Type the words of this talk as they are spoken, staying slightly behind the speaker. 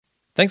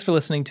Thanks for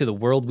listening to The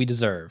World We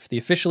Deserve, the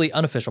officially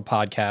unofficial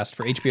podcast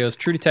for HBO's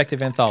True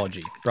Detective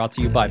anthology, brought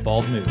to you by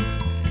Bald Move.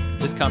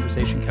 This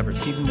conversation covers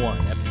Season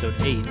 1, Episode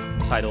 8,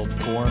 titled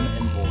Form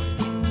and Void.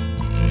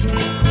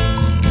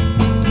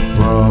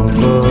 From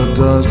the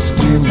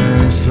dusty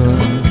mesa,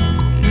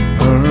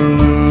 her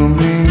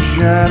looming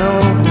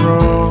shadow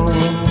grows,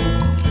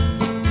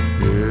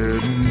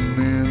 hidden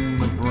in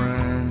the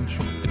branch.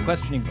 The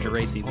questioning of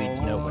Geraci leads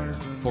nowhere,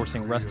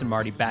 forcing Rust and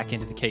Marty back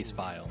into the case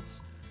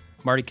files.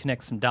 Marty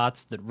connects some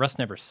dots that Rust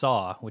never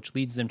saw, which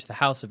leads them to the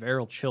house of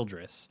Errol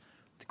Childress,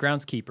 the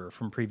groundskeeper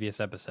from previous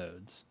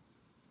episodes.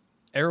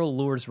 Errol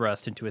lures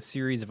Rust into a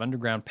series of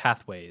underground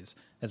pathways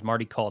as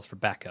Marty calls for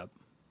backup.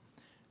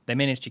 They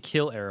manage to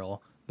kill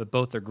Errol, but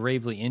both are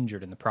gravely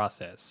injured in the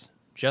process,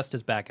 just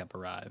as backup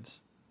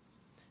arrives.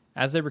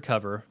 As they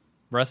recover,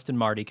 Rust and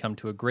Marty come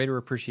to a greater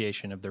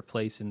appreciation of their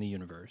place in the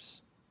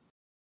universe.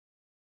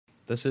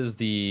 This is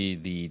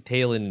the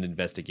tail end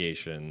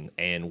investigation,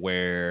 and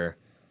where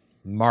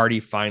Marty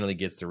finally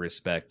gets the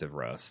respect of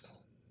Rust.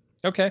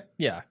 Okay,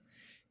 yeah.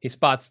 He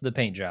spots the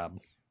paint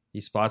job.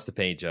 The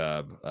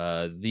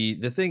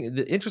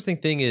interesting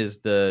thing is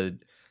the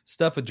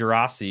stuff with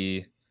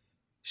Geraci,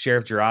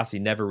 Sheriff Geraci,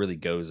 never really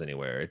goes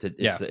anywhere. It's a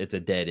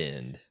dead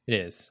end. It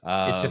is.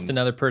 It's just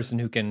another person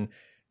who can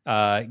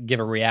give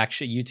a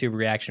YouTube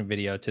reaction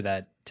video to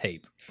that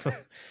tape.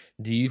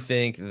 Do you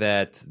think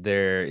that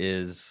do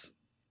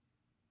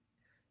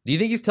you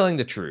think he's telling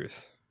the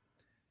truth?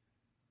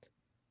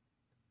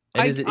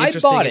 And is it I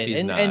interesting bought if it,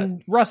 he's not?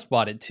 and Rust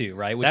bought it too,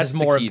 right? Which That's is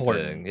more the key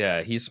important. thing.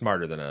 Yeah, he's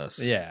smarter than us.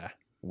 Yeah.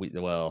 I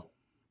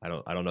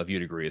don't know if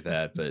you'd agree with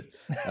that, but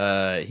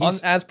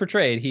As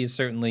portrayed, he's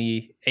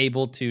certainly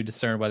able to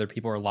discern whether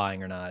people are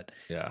lying or not.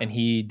 Yeah. And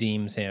he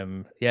deems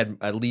him. He had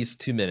at least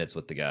 2 minutes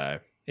with the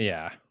guy.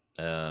 Yeah.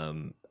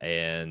 But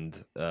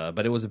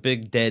it was a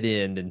big dead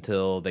end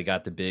until they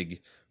got the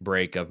big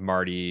break of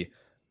Marty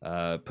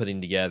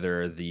putting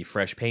together the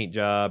fresh paint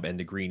job and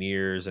the green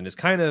ears, and it's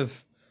kind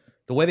of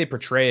the way they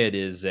portray it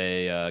is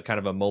a kind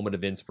of a moment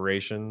of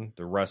inspiration.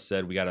 The Russ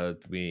said we gotta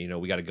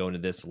go into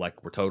this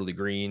like we're totally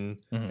green,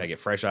 gotta get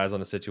fresh eyes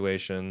on the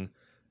situation.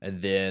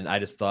 And then I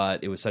just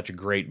thought it was such a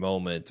great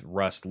moment,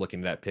 Russ looking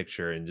at that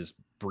picture and just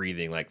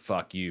breathing like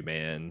 "fuck you,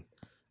 man."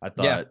 I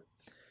thought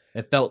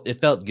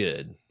it felt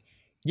good.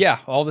 Yeah,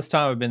 all this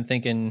time I've been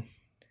thinking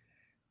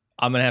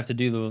I'm gonna have to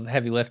do the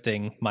heavy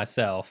lifting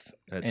myself,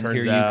 and here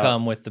you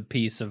come with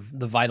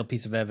the vital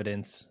piece of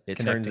evidence. It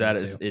turns out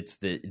it's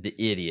the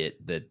idiot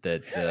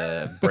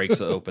that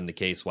breaks open the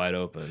case wide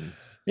open.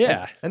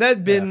 Yeah, and that's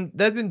been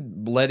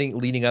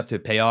leading up to a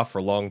payoff for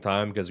a long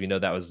time, because we know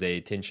that was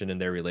a tension in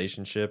their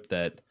relationship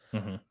that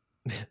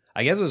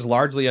I guess was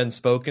largely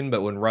unspoken. But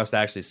when Rust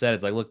actually said,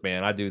 it's like, look,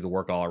 man, I do the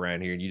work all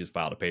around here, and you just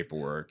file the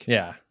paperwork.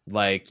 Yeah,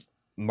 like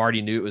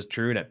Marty knew it was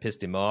true, and that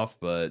pissed him off,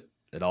 but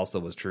it also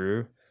was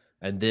true.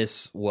 And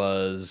this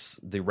was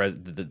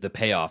the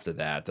payoff to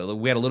that.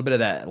 We had a little bit of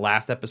that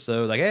last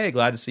episode, like, hey,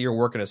 glad to see you're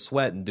working a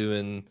sweat and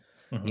doing,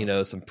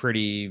 some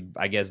pretty,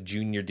 I guess,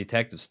 junior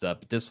detective stuff.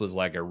 But this was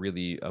like a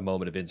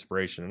moment of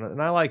inspiration, and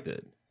I liked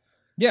it.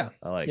 Yeah,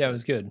 it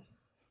was good.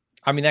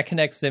 I mean, that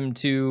connects them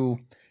to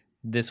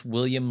this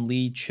William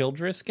Lee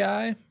Childress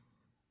guy,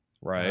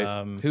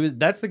 right?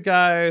 That's the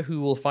guy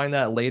who we'll find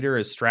out later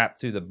is strapped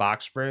to the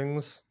box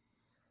springs.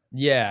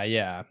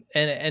 Yeah,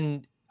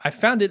 and I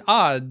found it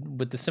odd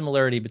with the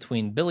similarity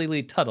between Billy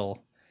Lee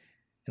Tuttle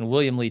and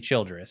William Lee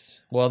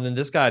Childress. Well, then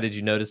this guy, did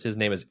you notice his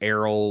name is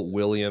Errol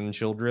William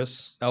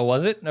Childress? Oh,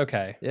 was it?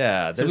 Okay.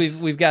 Yeah. So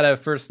we've got a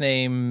first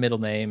name, middle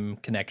name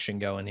connection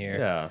going here.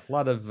 Yeah,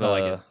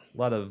 a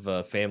lot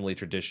of family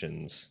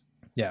traditions.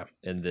 Yeah,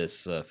 in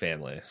this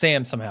family.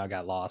 Sam somehow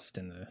got lost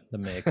in the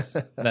mix.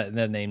 that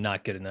name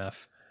not good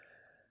enough.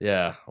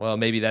 Yeah, well,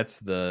 maybe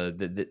that's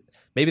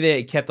maybe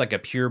they kept like a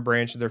pure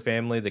branch of their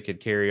family that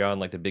could carry on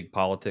like the big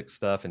politics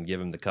stuff and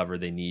give them the cover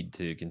they need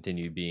to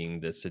continue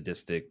being the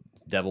sadistic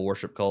devil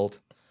worship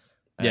cult.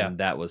 And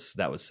that was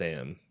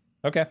Sam.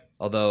 Okay.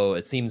 Although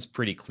it seems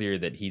pretty clear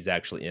that he's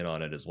actually in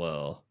on it as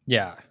well.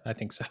 Yeah, I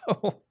think so.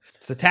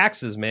 It's the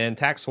taxes, man.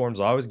 Tax forms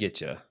always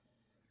get you.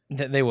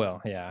 They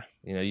will, yeah.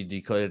 You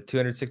declare a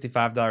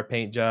 $265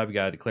 paint job, you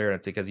got to declare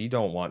it because you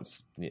don't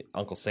want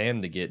Uncle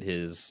Sam to get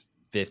his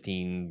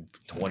 15,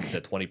 20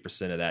 to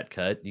 20% of that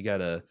cut. You got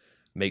to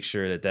make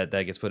sure that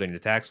gets put in your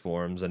tax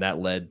forms, and that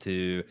led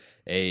to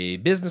a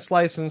business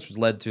license, which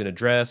led to an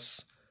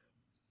address.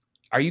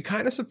 Are you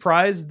kind of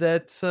surprised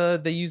that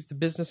they used the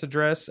business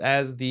address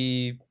as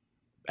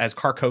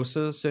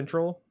Carcosa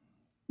Central?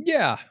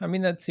 Yeah, I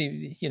mean, that's,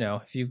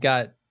 if you've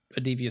got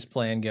a devious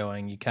plan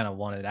going, you kind of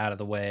want it out of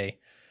the way.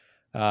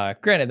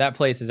 Granted, that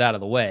place is out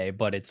of the way,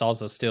 but it's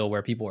also still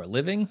where people are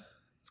living.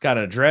 It's got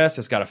an address.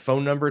 It's got a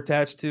phone number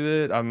attached to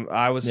it. And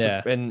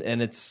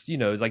it's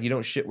it's like you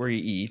don't shit where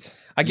you eat.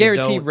 I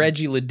guarantee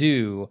Reggie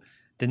Ledoux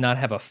did not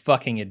have a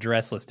fucking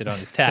address listed on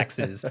his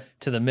taxes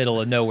to the middle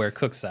of nowhere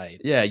cook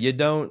site. Yeah, you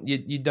don't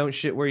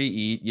shit where you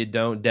eat. You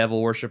don't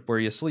devil worship where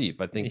you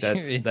sleep. I think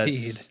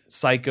that's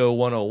Psycho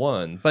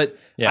 101. But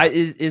yeah.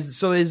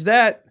 is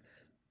that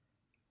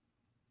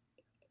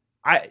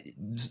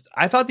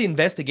I thought the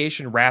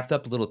investigation wrapped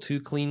up a little too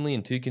cleanly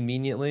and too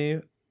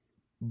conveniently,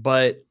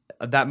 but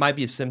that might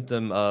be a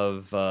symptom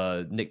of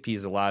Nick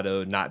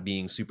Pizzolatto not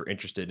being super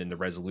interested in the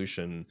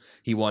resolution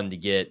he wanted to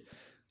get.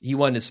 He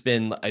wanted to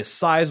spend a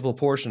sizable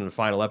portion of the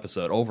final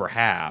episode, over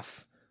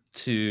half,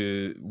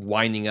 to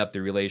winding up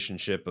the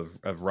relationship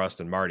of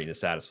Rust and Marty in a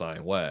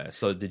satisfying way.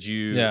 So did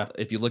you,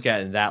 if you look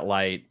at it in that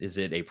light, is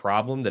it a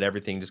problem that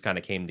everything just kind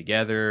of came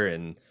together?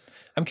 And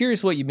I'm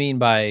curious what you mean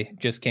by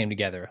just came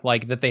together.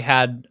 Like that they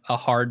had a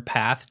hard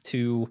path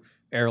to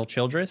Errol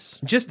Childress?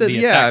 Just that,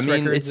 yeah, I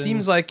mean, it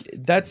seems like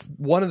that's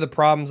one of the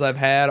problems I've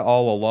had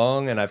all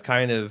along, and I've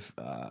kind of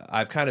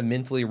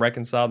mentally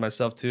reconciled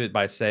myself to it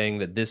by saying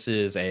that this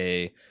is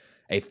a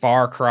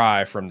far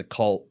cry from the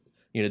cult.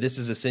 You know, this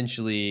is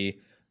essentially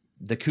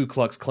the Ku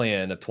Klux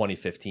Klan of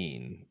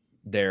 2015.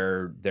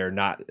 They're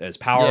not as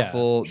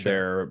powerful. Yeah, sure.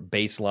 They're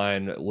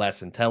baseline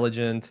less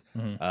intelligent,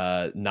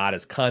 not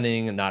as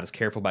cunning, not as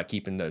careful about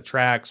keeping the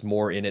tracks.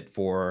 More in it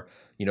for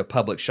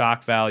public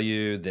shock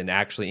value than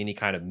actually any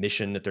kind of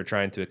mission that they're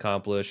trying to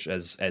accomplish.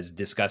 As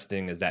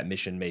disgusting as that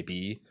mission may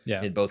be,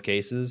 in both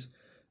cases.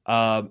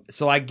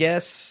 So I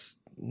guess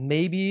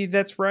maybe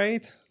that's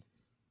right.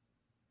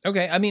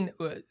 Okay, I mean,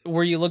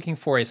 were you looking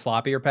for a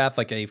sloppier path,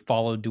 like a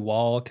follow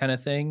Duval kind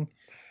of thing?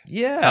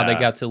 Yeah, how they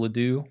got to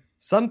Ledoux?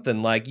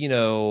 Something like,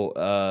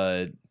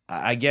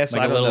 I guess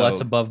like I don't a little know.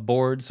 less above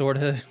board sort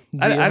of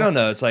deal? I don't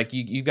know. It's like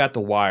you got The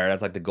Wire.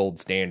 That's like the gold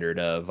standard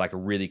of like a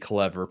really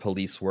clever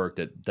police work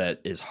that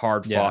is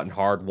hard fought and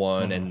hard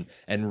won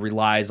and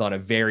relies on a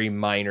very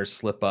minor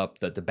slip up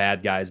that the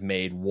bad guys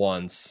made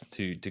once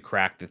to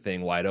crack the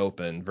thing wide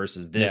open.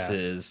 Versus this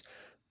is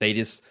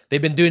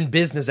they've been doing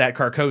business at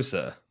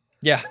Carcosa.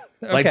 Yeah.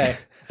 Okay.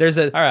 Like there's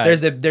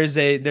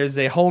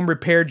a home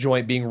repair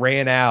joint being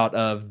ran out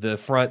of the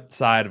front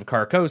side of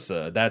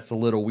Carcosa. That's a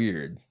little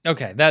weird.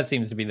 Okay, that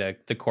seems to be the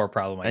core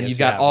problem. And you've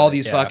got all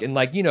these fucking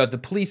if the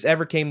police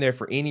ever came there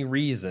for any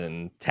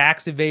reason,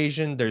 tax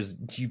evasion.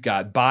 You've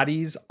got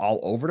bodies all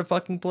over the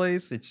fucking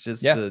place. It's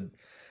just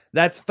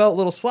that's felt a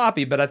little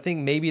sloppy. But I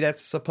think maybe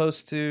that's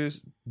supposed to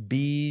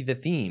be the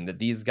theme, that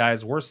these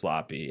guys were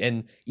sloppy,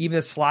 and even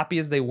as sloppy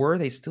as they were,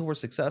 they still were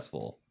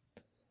successful.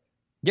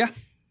 Yeah.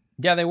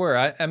 Yeah, they were.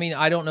 I mean,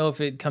 I don't know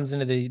if it comes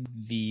into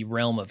the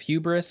realm of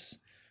hubris,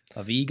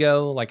 of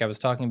ego, like I was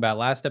talking about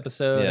last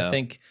episode. Yeah. I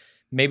think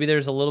maybe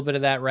there's a little bit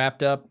of that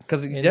wrapped up.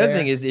 Because the other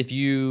thing is, if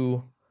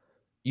you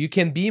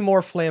can be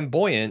more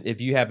flamboyant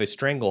if you have a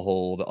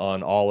stranglehold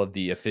on all of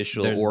the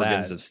official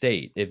organs of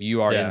state. If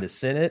you are in the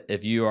Senate,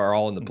 if you are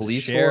all in the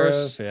police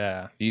force,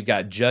 if you've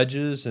got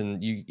judges,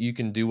 and you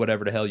can do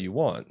whatever the hell you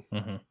want.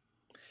 Mm-hmm.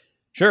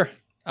 Sure.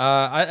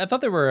 I thought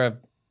there were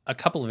a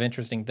couple of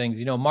interesting things.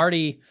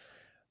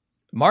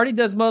 Marty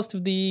does most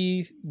of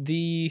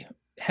the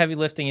heavy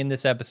lifting in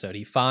this episode.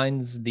 He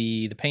finds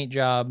the paint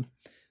job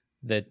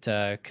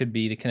that could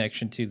be the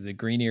connection to the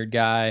green-eared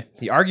guy.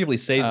 He arguably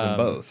saves them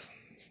both.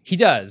 He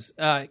does.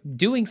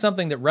 Doing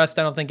something that Rust,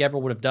 I don't think, ever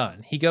would have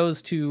done. He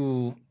goes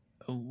to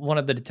one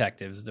of the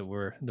detectives that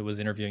was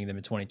interviewing them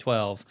in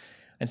 2012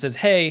 and says,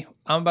 "Hey,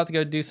 I'm about to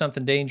go do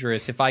something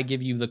dangerous. If I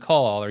give you the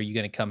call, are you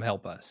going to come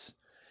help us?"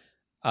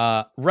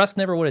 Rust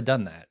never would have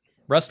done that.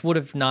 Rust would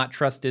have not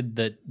trusted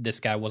that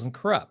this guy wasn't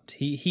corrupt.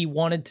 He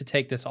wanted to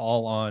take this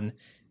all on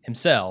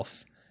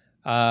himself.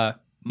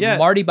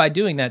 Marty, by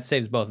doing that,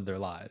 saves both of their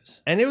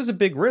lives. And it was a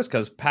big risk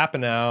because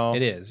Papineau...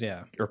 It is,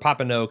 yeah. Or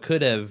Papineau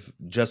could have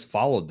just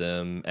followed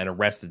them and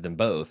arrested them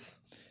both.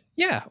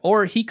 Yeah,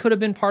 or he could have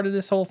been part of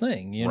this whole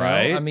thing,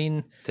 right? I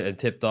mean...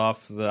 Tipped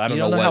off the... I don't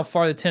know how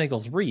far the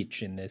tentacles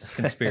reach in this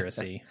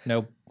conspiracy.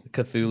 No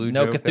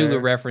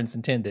Cthulhu reference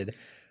intended.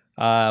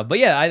 But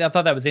yeah, I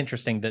thought that was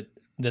interesting that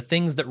the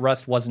things that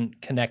Rust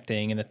wasn't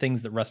connecting and the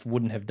things that Rust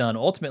wouldn't have done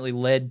ultimately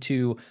led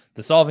to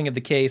the solving of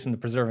the case and the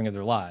preserving of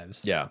their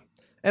lives. Yeah.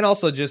 And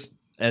also just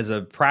as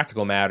a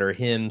practical matter,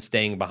 him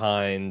staying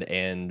behind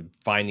and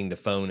finding the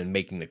phone and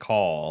making the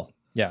call.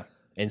 Yeah.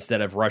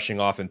 Instead of rushing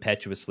off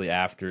impetuously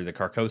after the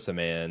Carcosa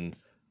man,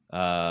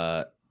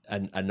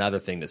 another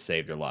thing that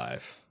saved your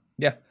life.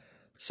 Yeah.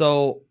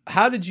 So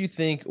what did you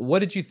think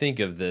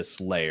of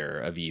this layer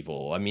of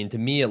evil? I mean, to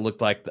me, it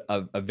looked like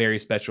a very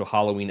special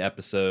Halloween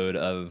episode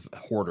of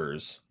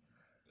Hoarders.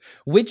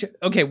 Which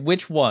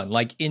one?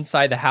 Like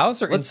inside the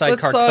house or inside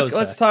Carcosa?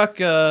 Let's talk,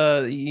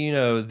 the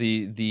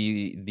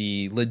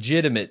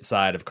legitimate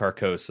side of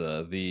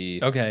Carcosa.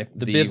 The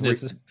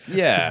business.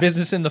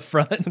 Business in the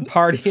front.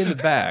 Party in the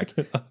back.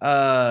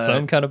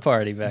 Some kind of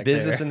party back there.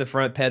 Business in the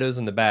front, pedos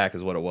in the back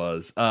is what it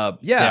was. To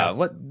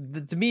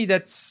me,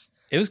 that's...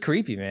 It was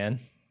creepy, man.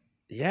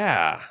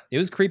 Yeah, it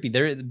was creepy.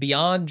 They're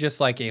beyond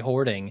just like a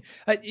hoarding.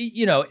 I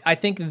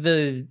think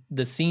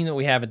the scene that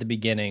we have at the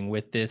beginning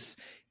with this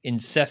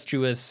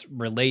incestuous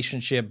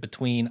relationship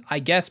between, I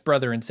guess,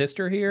 brother and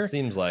sister here.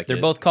 Seems like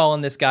they're both calling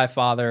this guy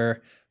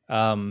father.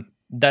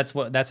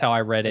 That's how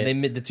I read it.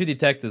 And the two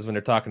detectives, when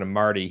they're talking to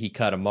Marty, he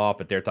cut him off,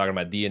 but they're talking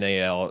about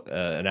DNA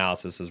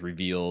analysis is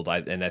revealed,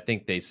 and I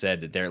think they said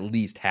that they're at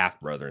least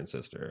half brother and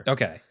sister.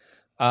 Okay.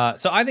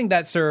 So I think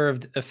that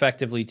served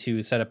effectively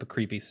to set up a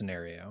creepy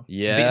scenario.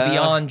 Yeah.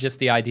 Beyond just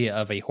the idea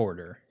of a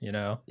hoarder, you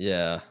know?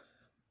 Yeah.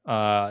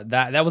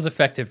 That was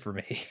effective for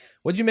me.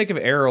 What'd you make of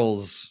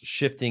Errol's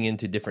shifting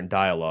into different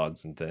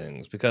dialogues and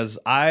things? Because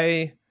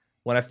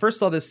when I first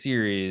saw this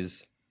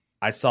series,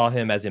 I saw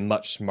him as a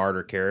much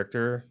smarter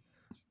character.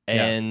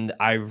 And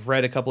I've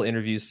read a couple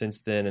interviews since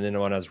then, and then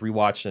when I was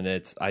rewatching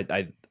it,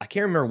 I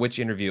can't remember which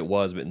interview it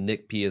was, but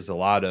Nick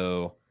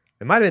Pizzolatto,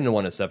 it might have been the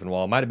one at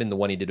Sepinwall, it might have been the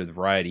one he did with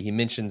Variety. He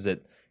mentions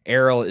that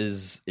Errol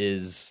is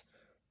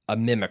a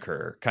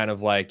mimicker, kind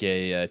of like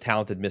a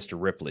talented Mr.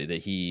 Ripley,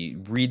 that he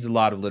reads a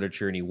lot of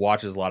literature and he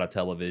watches a lot of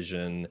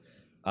television.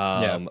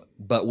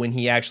 But when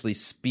he actually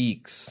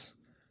speaks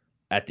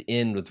at the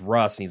end with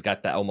Russ, and he's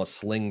got that almost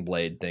sling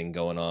blade thing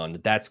going on,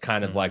 that's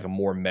kind of like a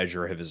more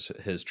measure of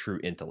his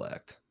true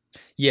intellect.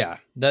 Yeah,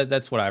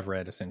 that's what I've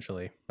read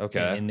essentially.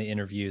 Okay. In the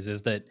interviews,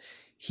 is that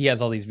he has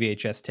all these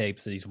VHS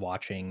tapes that he's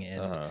watching,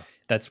 and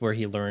that's where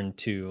he learned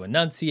to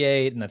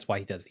enunciate, and that's why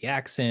he does the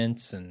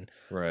accents and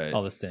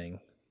all this thing.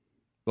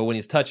 But when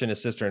he's touching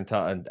his sister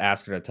and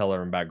asking her to tell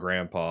her about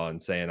Grandpa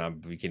and saying,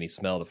 "Can he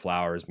smell the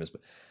flowers, Miss?"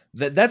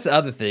 That's the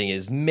other thing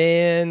is,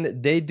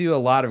 man, they do a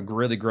lot of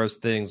really gross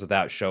things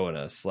without showing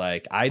us.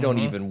 Like, I don't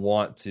even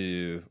want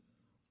to.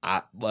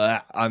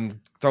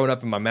 I'm throwing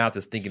up in my mouth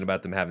just thinking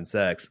about them having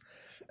sex.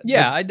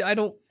 Yeah, I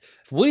don't.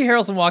 Woody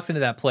Harrelson walks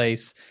into that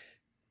place,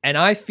 and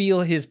I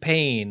feel his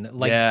pain,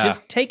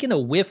 just taking a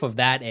whiff of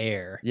that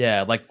air.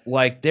 Yeah,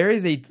 like there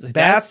is a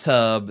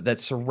bathtub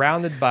that's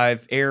surrounded by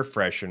air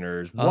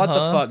fresheners. What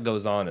the fuck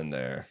goes on in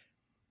there?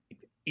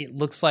 It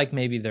looks like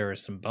maybe there are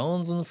some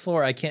bones on the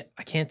floor. I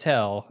can't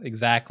tell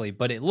exactly,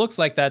 but it looks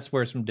like that's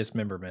where some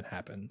dismemberment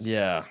happens.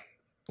 Yeah.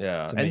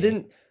 And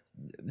then,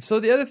 so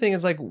the other thing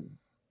is like,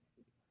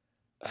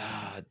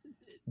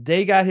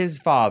 they got his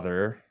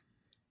father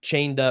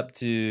chained up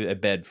to a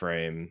bed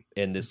frame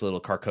in this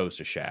little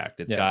Carcosa shack.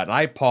 And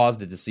I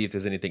paused it to see if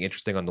there's anything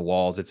interesting on the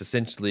walls. It's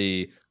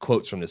essentially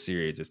quotes from the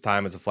series. It's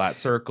Time is a Flat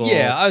Circle.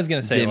 Yeah, I was going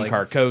to say, Dim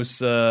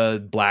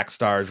Carcosa, Black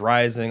Stars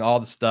Rising. All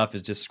the stuff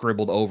is just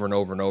scribbled over and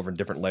over and over in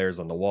different layers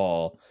on the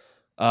wall.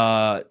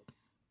 Are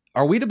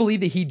we to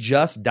believe that he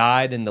just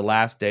died in the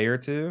last day or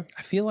two?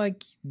 I feel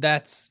like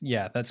that's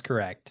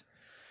correct.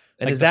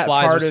 And like is that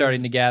flies part are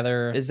starting to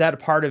gather? Is that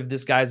part of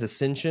this guy's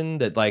ascension?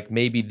 That like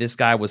maybe this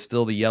guy was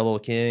still the Yellow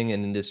King,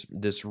 and in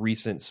this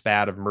recent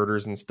spat of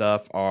murders and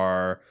stuff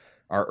are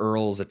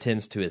Earl's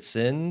attempts to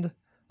ascend?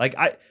 Like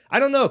I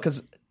don't know,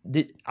 because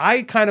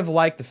I kind of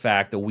like the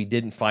fact that we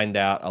didn't find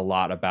out a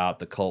lot about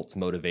the cult's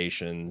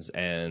motivations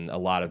and a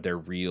lot of their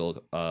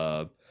real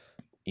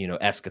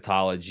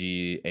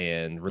eschatology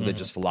and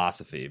religious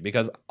philosophy,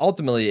 because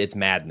ultimately it's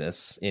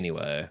madness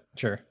anyway.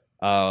 Sure.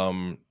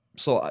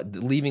 So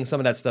leaving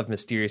some of that stuff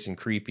mysterious and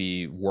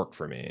creepy worked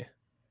for me.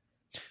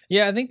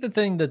 Yeah, I think the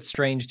thing that's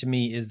strange to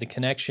me is the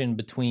connection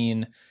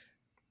between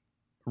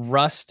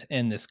Rust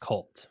and this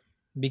cult,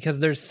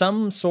 because there's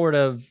some sort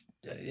of,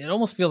 it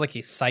almost feels like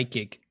a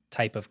psychic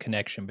type of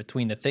connection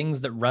between the things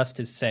that Rust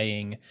is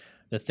saying,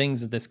 the things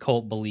that this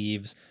cult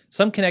believes,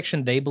 some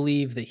connection they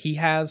believe that he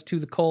has to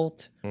the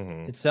cult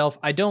itself.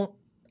 I don't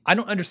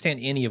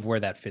understand any of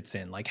where that fits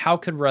in. Like, how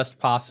could Rust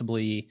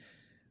possibly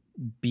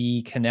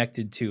be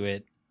connected to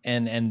it?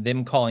 And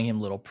them calling him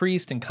Little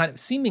Priest and kind of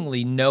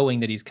seemingly knowing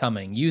that he's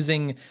coming,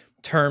 using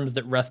terms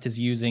that Rust is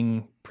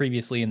using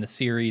previously in the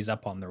series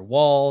up on their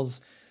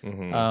walls.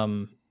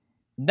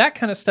 That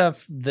kind of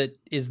stuff that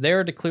is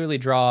there to clearly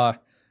draw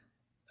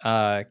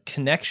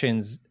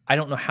connections. I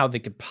don't know how they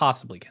could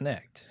possibly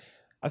connect.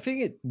 I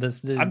think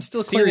I'm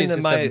still clinging to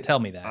my. Doesn't tell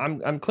me that.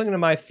 I'm clinging to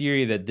my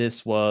theory that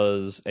this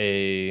was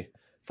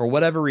for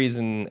whatever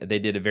reason, they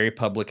did a very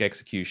public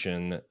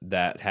execution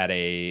that had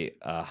a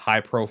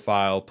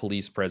high-profile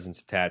police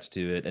presence attached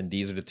to it, and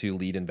these are the two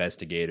lead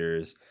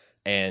investigators,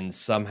 and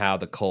somehow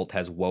the cult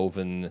has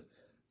woven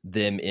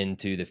them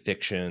into the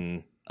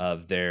fiction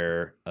of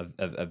their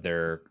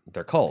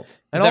cult.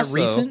 And Is that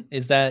recent?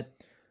 Is that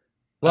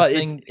well?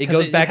 It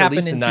goes back at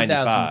least to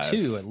 95,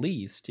 at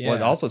least. Yeah. Well,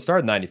 it also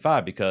started in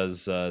 95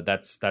 because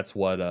that's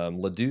what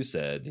Ledoux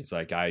said. He's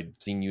like, I've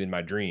seen you in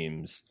my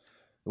dreams.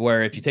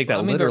 Where if you take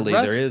that literally,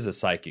 there is a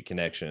psychic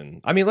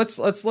connection. I mean, let's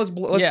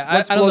blow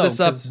this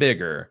up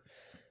bigger.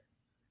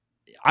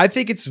 I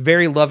think it's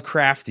very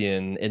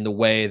Lovecraftian in the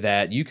way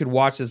that you could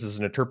watch this as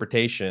an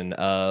interpretation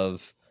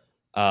of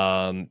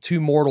two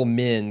mortal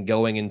men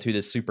going into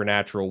this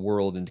supernatural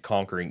world and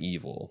conquering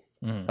evil.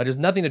 There's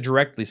nothing that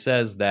directly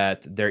says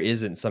that there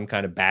isn't some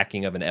kind of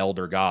backing of an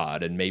elder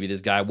god, and maybe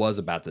this guy was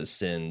about to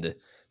ascend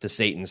to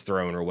Satan's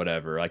throne or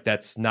whatever. Like,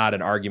 that's not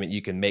an argument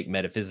you can make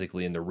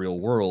metaphysically in the real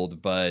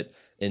world, but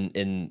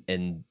in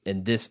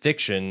this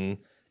fiction,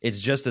 it's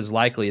just as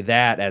likely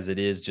that as it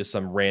is just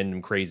some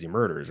random crazy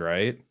murders,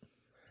 right?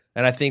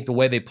 And I think the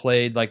way they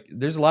played, like,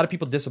 there's a lot of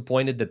people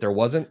disappointed that there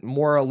wasn't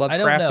more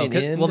Lovecraftian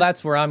in. Well,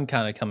 that's where I'm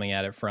kind of coming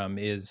at it from,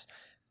 is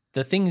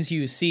the things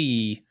you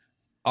see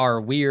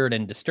are weird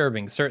and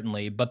disturbing,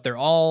 certainly, but they're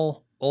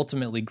all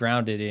ultimately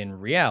grounded in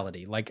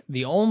reality. Like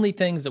the only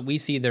things that we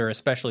see that are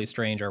especially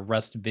strange are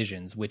Rust's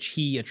visions, which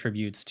he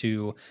attributes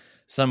to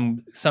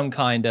some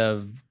kind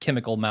of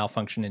chemical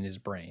malfunction in his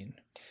brain.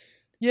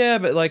 Yeah,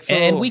 but like, so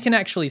And we can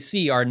actually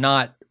see are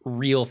not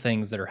real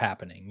things that are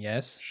happening.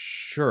 Yes.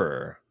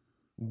 sure,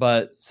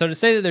 but So to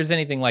say that there's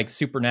anything like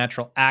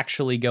supernatural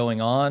actually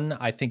going on,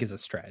 I think is a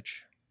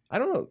stretch. I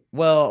don't know.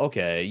 Well,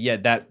 okay, yeah,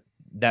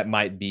 that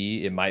might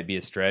be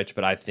a stretch,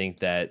 but I think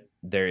that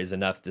there's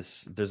enough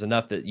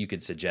that you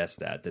could suggest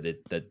that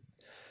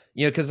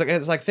because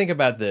it's like, think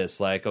about this,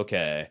 like,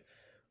 okay,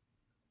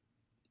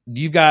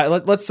 you've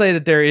got let's say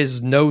that there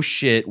is no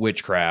shit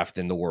witchcraft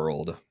in the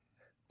world,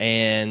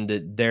 and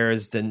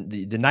there's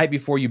the night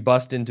before you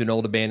bust into an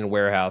old abandoned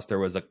warehouse, there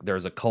was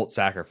a cult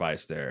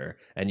sacrifice there,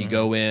 and you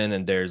go in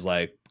and there's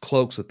like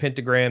cloaks with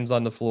pentagrams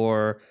on the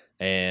floor,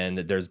 and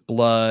there's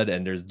blood,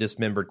 and there's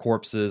dismembered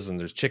corpses, and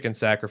there's chicken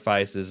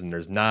sacrifices, and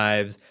there's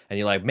knives, and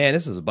you're like, man,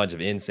 this is a bunch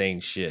of insane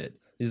shit.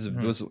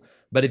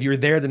 But if you're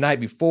there the night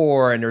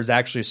before and there's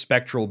actually a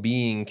spectral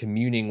being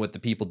communing with the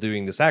people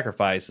doing the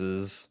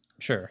sacrifices,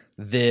 Sure.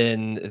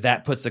 then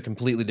that puts a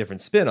completely different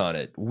spin on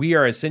it. We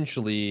are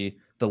essentially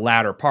the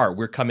latter part.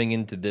 We're coming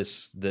into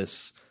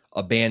this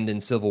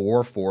abandoned Civil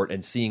War fort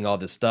and seeing all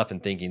this stuff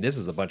and thinking this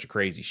is a bunch of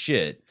crazy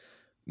shit.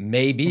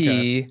 Maybe...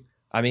 Okay.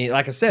 I mean,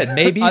 like I said,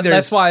 maybe there's...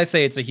 That's why I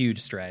say it's a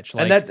huge stretch.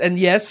 Like, and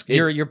yes...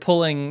 You're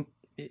pulling...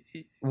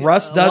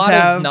 Rust a does lot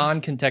have... of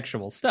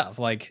non-contextual stuff.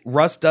 Like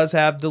Rust does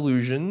have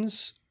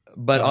delusions,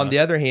 but on the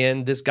other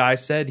hand, this guy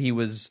said he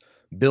was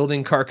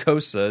building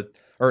Carcosa,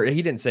 or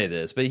he didn't say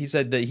this, but he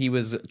said that he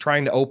was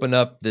trying to open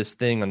up this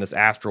thing on this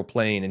astral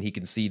plane and he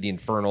can see the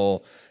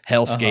infernal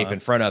hellscape in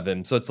front of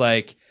him. So it's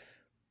like...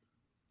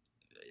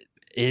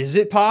 Is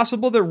it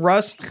possible that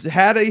Rust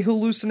had a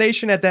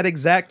hallucination at that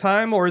exact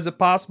time, or is it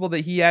possible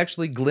that he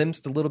actually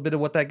glimpsed a little bit of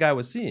what that guy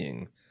was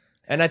seeing?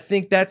 And I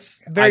think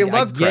that's very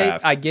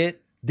Lovecraft. I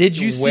get Did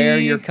you where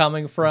see, you're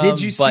coming from,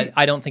 but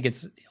I don't think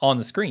it's on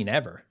the screen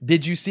ever.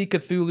 Did you see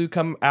Cthulhu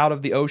come out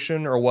of the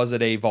ocean, or was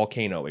it a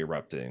volcano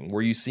erupting?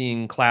 Were you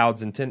seeing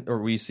clouds or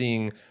were you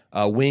seeing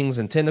wings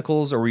and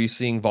tentacles, or were you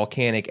seeing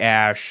volcanic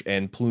ash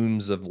and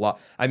plumes of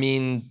I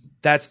mean...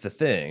 That's the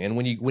thing. And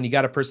when you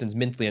got a person who's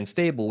mentally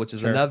unstable, which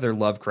is another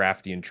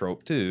Lovecraftian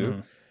trope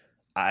too,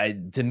 I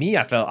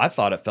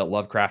thought it felt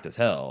Lovecraft as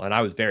hell, and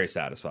I was very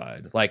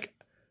satisfied. Like,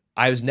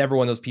 I was never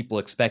one of those people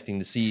expecting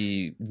to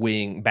see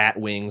bat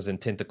wings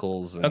and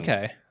tentacles. And...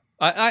 Okay.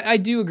 I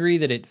do agree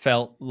that it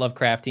felt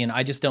Lovecraftian.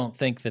 I just don't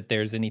think that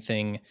there's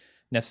anything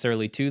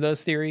necessarily to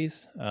those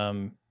theories,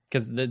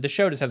 because the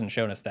show just hasn't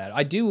shown us that.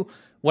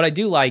 What I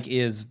do like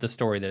is the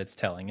story that it's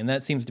telling, and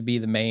that seems to be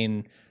the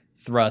main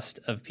thrust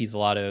of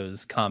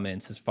Pizzolatto's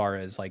comments as far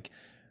as like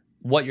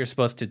what you're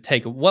supposed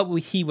to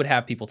he would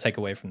have people take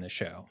away from this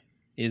show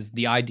is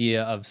the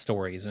idea of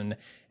stories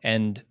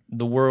and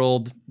the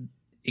world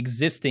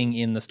existing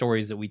in the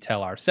stories that we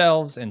tell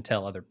ourselves and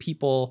tell other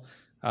people.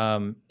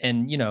 And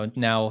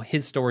now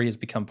his story has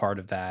become part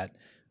of that.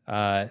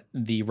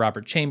 The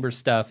Robert Chambers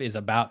stuff is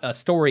about a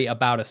story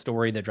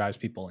that drives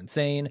people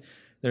insane.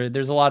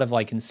 There's a lot of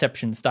like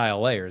Inception style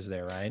layers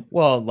there, right?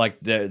 Well, like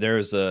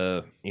there's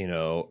a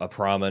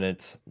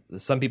prominent.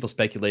 Some people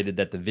speculated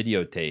that the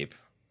videotape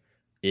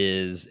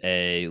is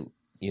a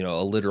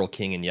literal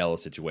King in Yellow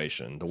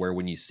situation, to where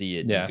when you see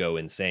it, you go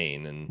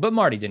insane. But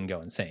Marty didn't go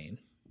insane,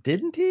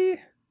 didn't he?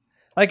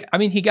 Like, I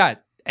mean, he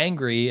got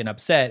angry and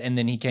upset, and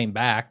then he came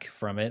back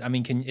from it. I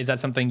mean, is that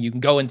something you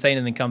can go insane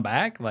and then come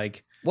back?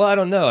 Like. Well, I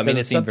don't know. I mean,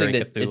 it's something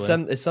that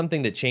it's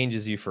something that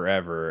changes you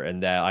forever,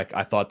 and that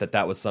I thought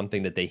that was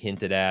something that they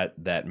hinted at,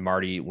 that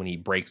Marty, when he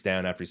breaks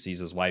down after he sees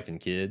his wife and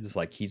kids,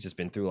 like he's just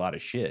been through a lot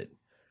of shit,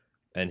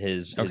 and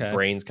his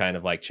brain's kind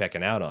of like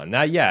checking out on.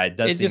 Now, yeah, it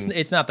does.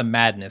 It's not the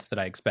madness that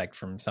I expect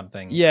from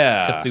something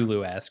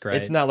Cthulhu-esque, right?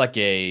 It's not like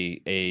a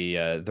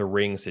The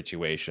Ring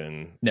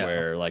situation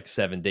where like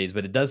 7 days,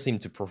 but it does seem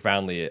to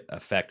profoundly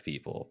affect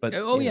people. But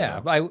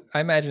I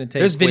imagine it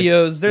takes. There's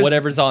videos. There's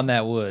whatever's on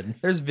that wood.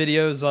 There's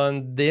videos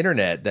on the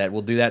internet that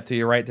will do that to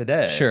you right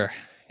today. Sure.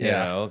 You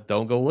know,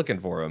 don't go looking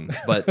for them.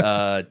 But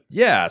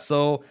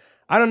so.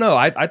 I don't know.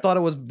 I thought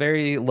it was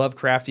very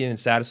Lovecraftian and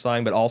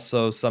satisfying, but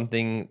also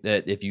something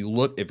that if you're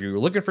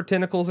looking for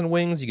tentacles and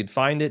wings, you could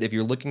find it. If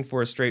you're looking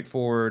for a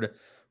straightforward,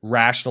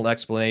 rational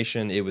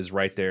explanation, it was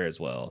right there as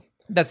well.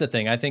 That's the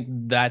thing. I think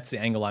that's the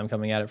angle I'm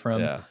coming at it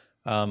from. Yeah.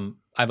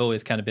 I've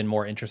always kind of been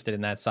more interested in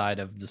that side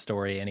of the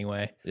story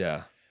anyway.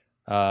 Yeah.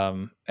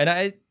 And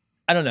I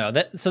don't know.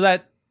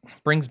 That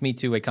brings me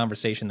to a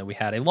conversation that we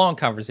had, a long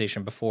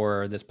conversation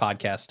before this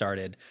podcast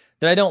started,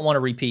 that I don't want to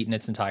repeat in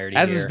its entirety.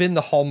 As has been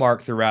the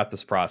hallmark throughout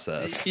this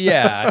process.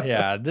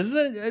 Yeah. This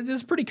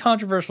is a pretty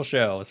controversial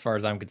show as far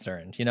as I'm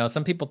concerned. You know,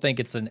 some people think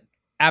it's an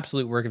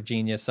absolute work of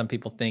genius. Some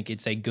people think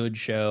it's a good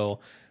show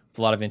with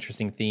a lot of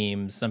interesting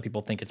themes. Some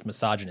people think it's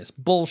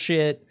misogynist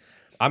bullshit.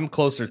 I'm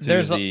closer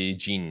to the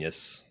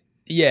genius.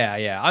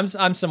 Yeah.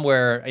 I'm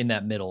somewhere in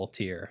that middle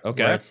tier.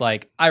 Okay. Where it's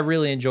like, I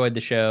really enjoyed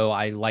the show.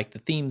 I like the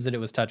themes that it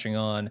was touching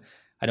on.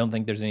 I don't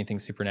think there's anything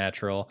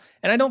supernatural.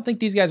 And I don't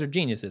think these guys are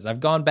geniuses. I've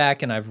gone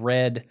back and I've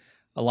read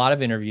a lot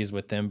of interviews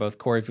with them, both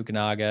Corey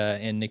Fukunaga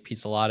and Nick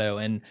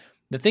Pizzolatto, and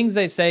the things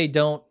they say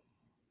don't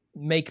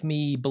make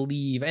me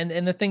believe,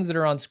 and the things that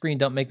are on screen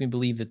don't make me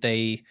believe that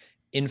they,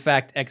 in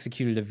fact,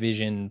 executed a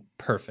vision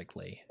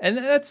perfectly. And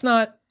that's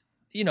not,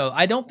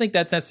 I don't think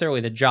that's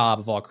necessarily the job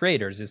of all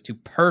creators, is to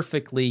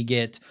perfectly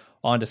get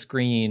onto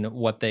screen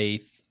what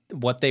they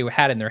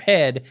had in their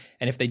head,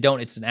 and if they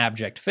don't, it's an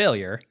abject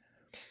failure.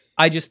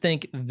 I just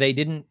think they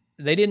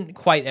didn't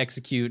quite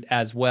execute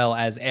as well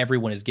as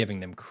everyone is giving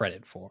them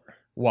credit for.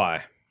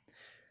 Why?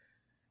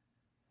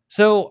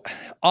 So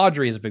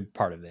Audrey is a big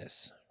part of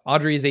this.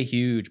 Audrey is a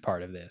huge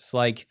part of this.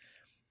 Like,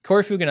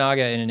 Corey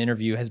Fukunaga in an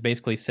interview has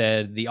basically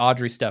said the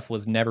Audrey stuff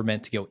was never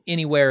meant to go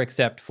anywhere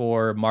except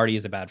for Marty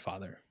is a bad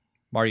father.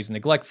 Marty's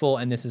neglectful,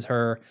 and this is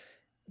her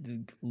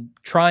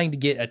trying to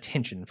get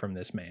attention from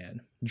this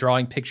man,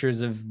 drawing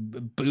pictures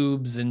of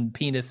boobs and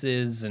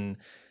penises and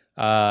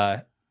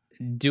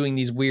doing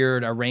these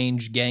weird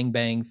arranged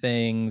gangbang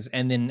things,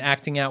 and then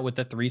acting out with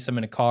the threesome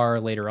in a car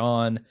later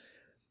on.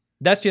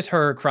 That's just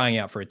her crying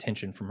out for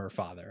attention from her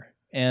father.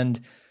 And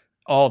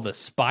all the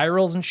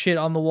spirals and shit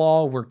on the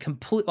wall were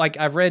complete. Like,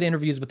 I've read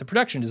interviews with the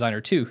production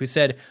designer too, who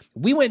said,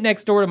 we went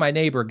next door to my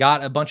neighbor,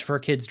 got a bunch of her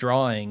kids'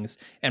 drawings,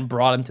 and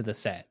brought them to the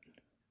set.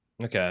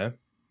 Okay.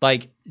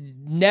 Like,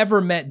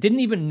 didn't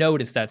even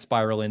notice that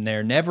spiral in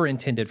there, never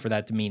intended for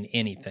that to mean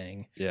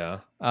anything. Yeah.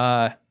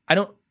 I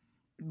don't,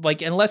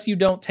 like, unless you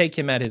don't take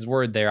him at his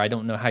word there, I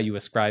don't know how you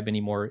ascribe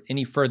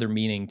any further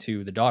meaning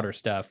to the daughter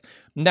stuff.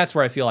 And that's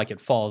where I feel like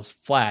it falls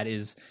flat,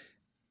 is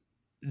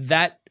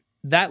that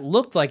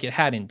looked like it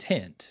had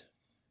intent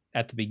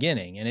at the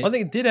beginning. And I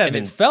think it did have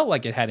it felt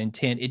like it had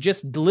intent. It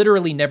just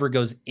literally never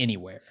goes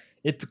anywhere.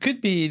 It could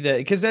be that,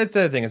 because that's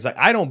the other thing. It's like,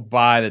 I don't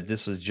buy that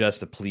this was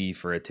just a plea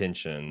for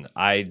attention.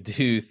 I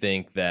do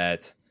think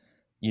that,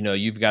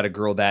 you've got a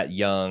girl that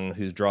young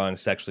who's drawing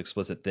sexually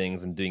explicit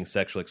things and doing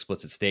sexually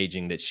explicit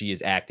staging, that she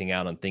is acting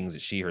out on things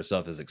that she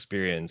herself has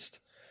experienced.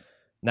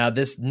 Now,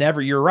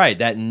 you're right,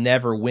 that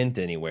never went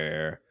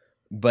anywhere,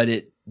 but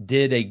it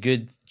did a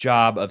good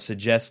job of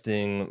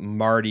suggesting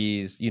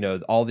Marty's,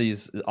 all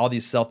these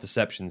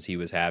self-deceptions he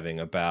was having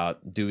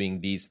about doing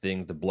these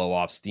things to blow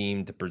off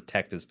steam to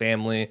protect his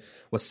family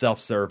was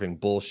self-serving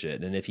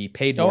bullshit. And if he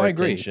paid more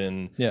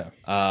attention,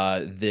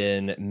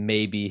 then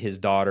maybe his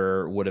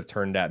daughter would have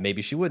turned out,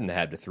 maybe she wouldn't have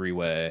had the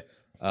three-way.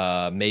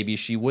 Maybe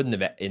she wouldn't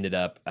have ended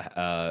up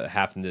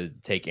having to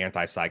take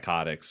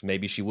antipsychotics.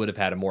 Maybe she would have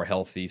had a more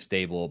healthy,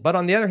 stable. But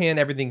on the other hand,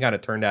 everything kind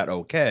of turned out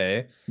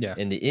okay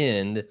in the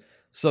end.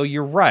 So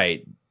you're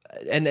right.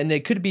 And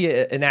it could be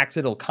an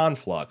accidental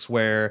conflux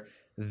where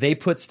they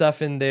put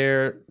stuff in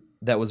there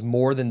that was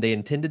more than they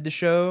intended to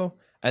show.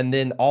 And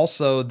then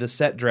also the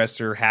set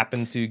dresser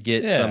happened to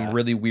get some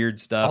really weird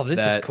stuff. Oh, this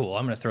is cool.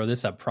 I'm going to throw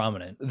this up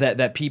prominent.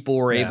 That people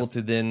were able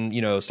to then,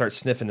 start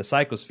sniffing the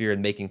psychosphere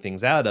and making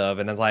things out of.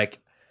 And it's like,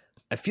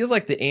 it feels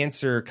like the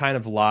answer kind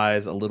of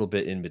lies a little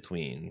bit in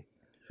between.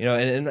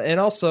 And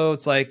also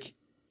it's like,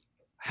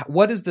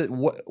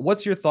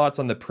 what's your thoughts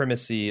on the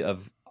primacy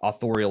of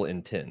authorial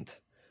intent?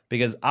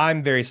 Because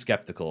I'm very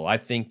skeptical. I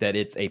think that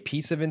it's a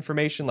piece of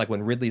information, like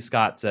when Ridley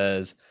Scott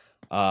says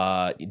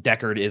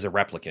Deckard is a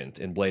replicant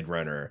in Blade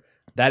Runner.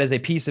 That is a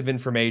piece of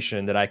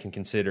information that I can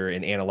consider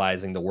in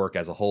analyzing the work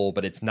as a whole,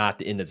 but it's not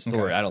the end of the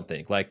story, I don't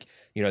think. Like,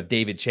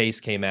 David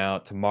Chase came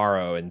out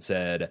tomorrow and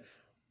said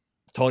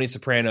Tony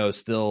Soprano is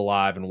still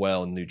alive and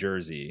well in New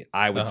Jersey.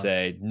 I would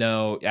say,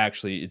 no,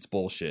 actually, it's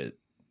bullshit.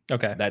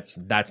 Okay.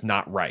 That's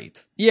not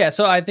right. Yeah,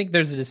 so I think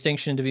there's a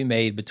distinction to be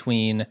made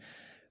between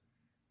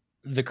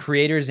the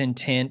creator's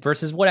intent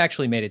versus what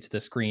actually made it to the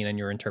screen and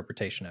your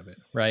interpretation of it,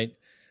 right?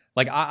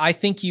 Like, I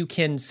think you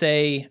can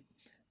say,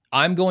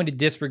 I'm going to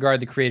disregard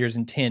the creator's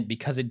intent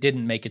because it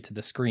didn't make it to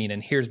the screen,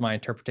 and here's my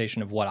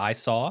interpretation of what I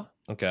saw.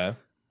 Okay.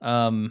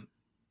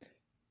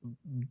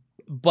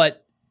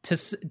 But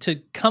to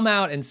come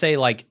out and say,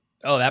 like,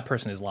 oh, that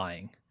person is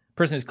lying.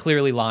 Person is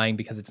clearly lying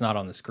because it's not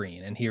on the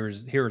screen, and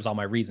here's all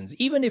my reasons.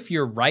 Even if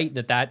you're right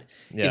that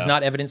is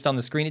not evidenced on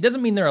the screen, it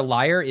doesn't mean they're a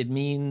liar. It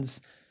means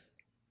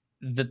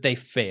that they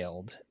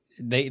failed.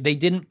 They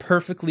didn't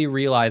perfectly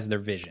realize their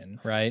vision,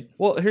 right?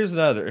 Well, here's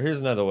another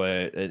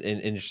way, an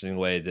interesting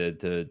way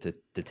to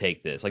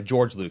take this. Like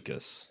George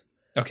Lucas,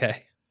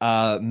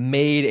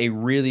 made a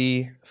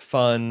really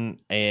fun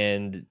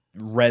and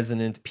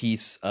resonant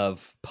piece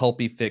of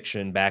pulpy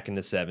fiction back in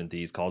the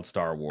 70s called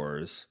Star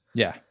Wars.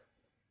 Yeah.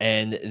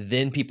 And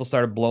then people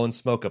started blowing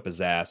smoke up his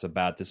ass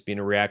about this being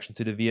a reaction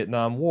to the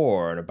Vietnam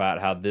War and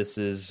about how this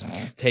is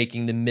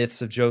taking the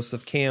myths of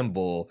Joseph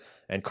Campbell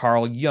and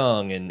Carl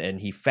Jung, and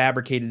he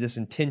fabricated this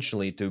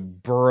intentionally to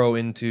burrow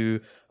into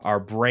our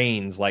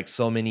brains like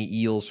so many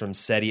eels from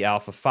SETI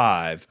Alpha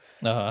 5.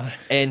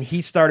 And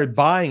he started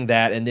buying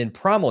that and then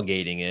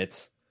promulgating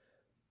it.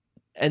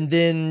 And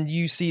then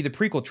you see the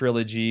prequel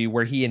trilogy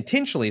where he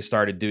intentionally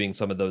started doing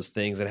some of those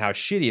things and how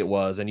shitty it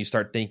was, and you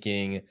start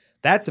thinking,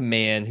 that's a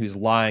man who's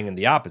lying in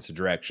the opposite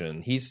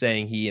direction. He's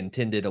saying he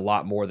intended a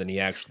lot more than he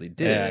actually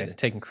did. Yeah, he's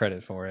taking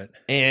credit for it.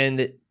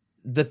 And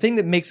the thing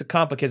that makes it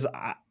complicated is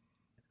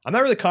I'm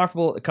not really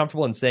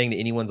comfortable in saying that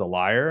anyone's a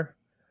liar,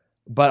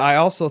 But I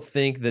also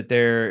think that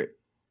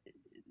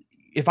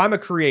if I'm a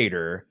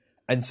creator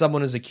and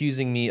someone is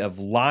accusing me of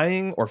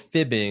lying or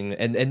fibbing,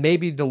 and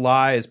maybe the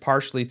lie is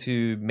partially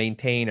to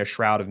maintain a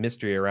shroud of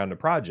mystery around the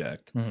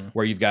project,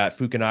 where you've got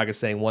Fukunaga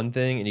saying one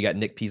thing and you got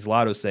Nick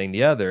Pizzolatto saying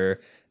the other,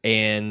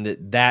 and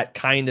that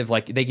kind of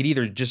like they could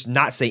either just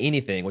not say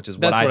anything, which is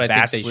That's what I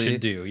vastly think they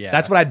should do. Yeah,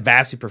 that's what I'd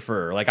vastly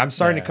prefer. Like I'm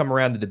starting to come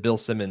around to the Bill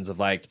Simmons of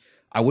like,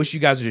 I wish you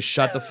guys would just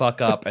shut the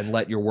fuck up and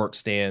let your work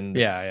stand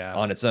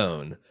on its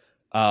own.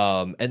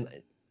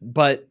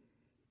 But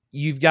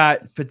you've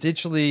got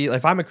potentially,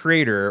 if I'm a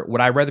creator, would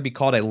I rather be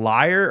called a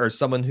liar or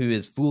someone who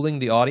is fooling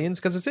the audience?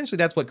 Because essentially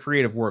that's what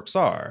creative works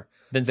are.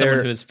 Than someone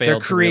who has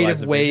failed they're to realize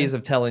creative ways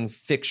of telling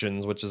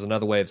fictions, which is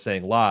another way of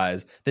saying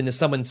lies, than to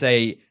someone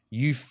say,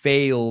 you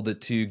failed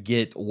to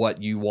get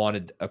what you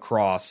wanted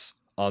across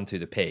onto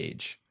the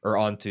page or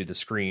onto the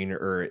screen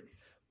or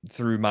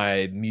through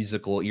my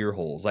musical ear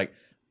holes. Like,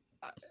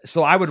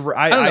 so I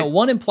don't know.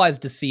 One implies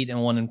deceit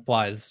and one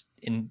implies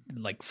in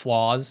like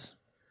flaws.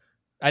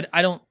 I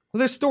don't. Well,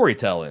 there's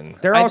storytelling.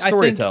 They're all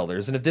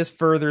storytellers, and if this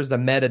furthers the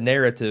meta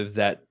narrative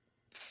that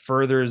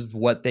furthers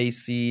what they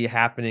see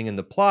happening in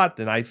the plot,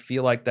 then I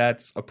feel like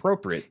that's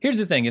appropriate. Here's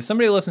the thing: if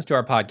somebody listens to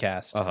our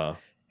podcast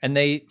and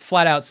they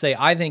flat out say,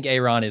 "I think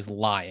Aaron is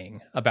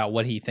lying about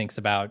what he thinks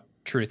about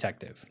True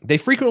Detective," they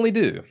frequently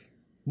do.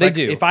 They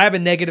do. If I have a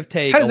negative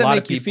take, how does a that lot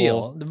make of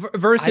people you feel?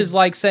 Versus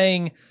like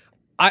saying,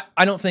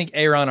 I don't think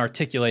Aaron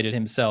articulated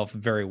himself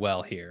very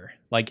well here.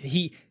 Like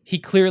he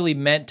clearly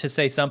meant to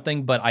say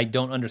something, but I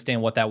don't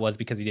understand what that was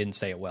because he didn't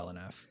say it well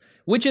enough.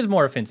 Which is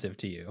more offensive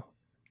to you?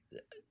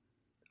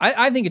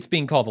 I think it's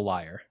being called a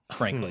liar,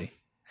 frankly.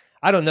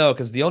 I don't know,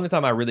 because the only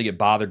time I really get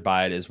bothered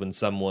by it is when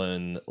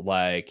someone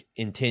like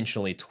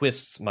intentionally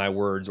twists my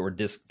words or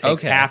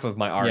takes half of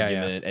my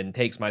argument and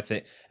takes my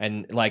thing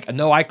and like,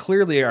 no, I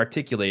clearly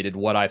articulated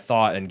what I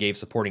thought and gave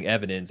supporting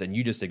evidence, and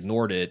you just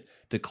ignored it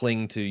to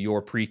cling to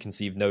your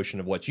preconceived notion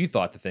of what you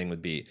thought the thing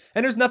would be.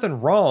 And there's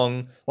nothing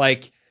wrong.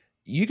 Like,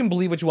 you can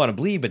believe what you want to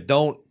believe, but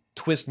don't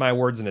twist my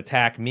words and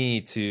attack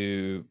me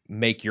to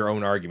make your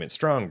own argument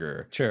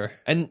stronger. Sure.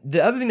 And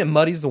the other thing that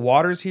muddies the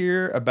waters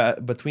here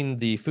between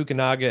the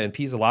Fukunaga and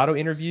Pizzolatto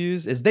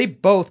interviews is they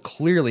both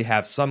clearly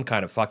have some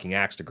kind of fucking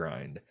axe to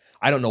grind.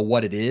 I don't know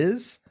what it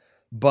is,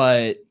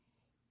 but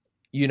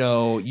you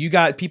know, you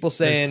got people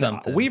saying,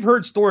 we've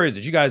heard stories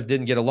that you guys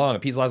didn't get along.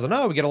 And Pizzolatto's like,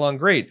 no, we get along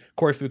great.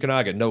 Corey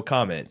Fukunaga, no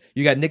comment.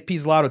 You got Nick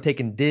Pizzolatto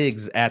taking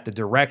digs at the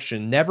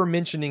direction, never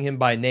mentioning him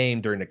by name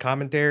during the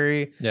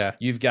commentary. Yeah.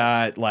 You've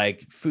got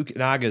like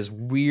Fukunaga's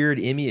weird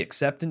Emmy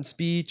acceptance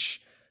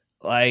speech.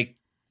 Like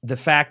the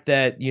fact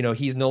that, you know,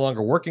 he's no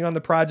longer working on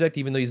the project,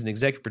 even though he's an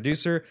executive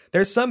producer.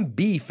 There's some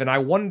beef. And I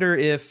wonder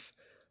if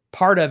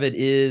part of it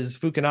is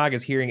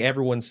Fukunaga's hearing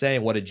everyone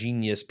saying what a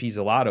genius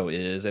Pizzolatto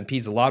is, and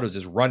Pizzolatto's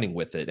just running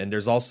with it. And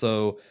there's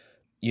also,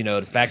 you know,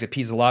 the fact that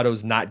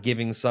Pizzolatto's not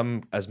giving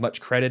some as much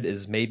credit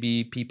as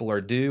maybe people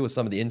are due with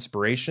some of the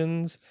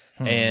inspirations.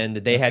 And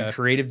they had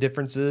creative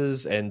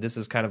differences, and this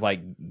is kind of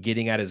like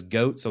getting at his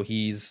goat. So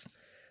he's,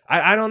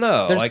 I don't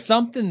know. There's like,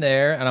 something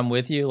there, and I'm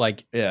with you.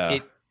 Like,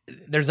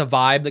 there's a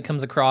vibe that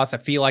comes across. I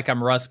feel like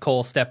I'm Russ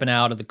Cole stepping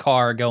out of the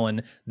car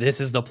going, this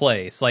is the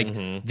place. Like,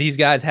 these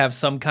guys have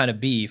some kind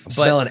of beef. I'm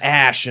smelling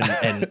ash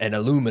and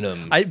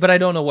aluminum. But I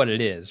don't know what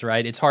it is,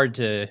 right? It's hard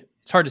to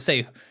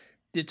say,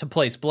 to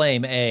place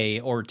blame,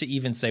 or to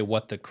even say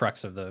what the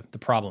crux of the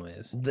problem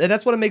is. And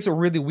that's what it makes it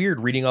really weird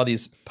reading all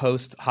these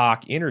post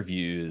hoc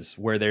interviews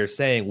where they're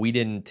saying, we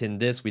didn't intend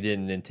this, we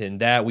didn't intend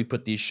that. We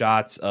put these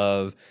shots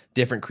of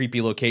different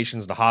creepy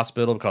locations in the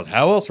hospital because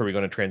how else are we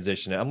going to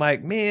transition it? I'm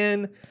like,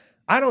 man,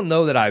 I don't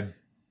know that I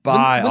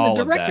buy all of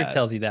that. When the director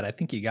tells you that, I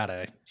think you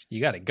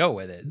gotta go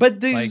with it. But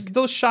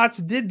those shots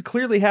did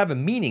clearly have a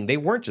meaning. They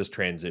weren't just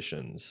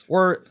transitions.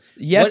 Or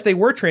yes, they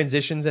were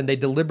transitions, and they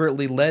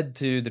deliberately led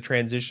to the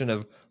transition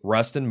of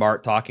Rust and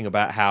Mart talking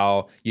about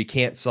how you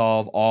can't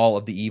solve all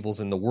of the evils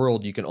in the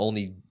world. You can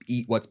only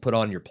eat what's put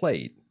on your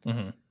plate.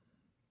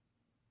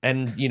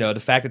 And you know,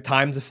 the fact that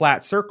time's a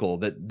flat circle.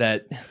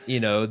 That you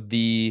know,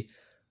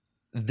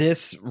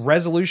 this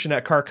resolution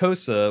at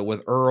Carcosa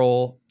with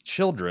Earl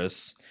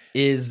Childress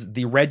is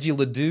the Reggie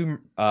Ledoux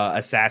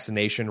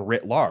assassination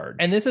writ large.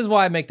 And this is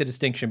why I make the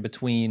distinction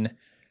between,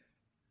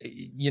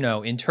 you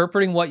know,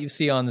 interpreting what you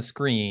see on the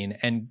screen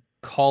and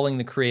calling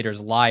the creators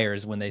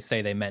liars when they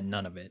say they meant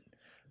none of it.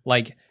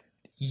 Like,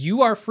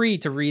 you are free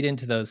to read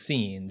into those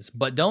scenes,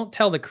 but don't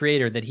tell the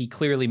creator that he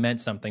clearly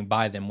meant something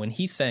by them when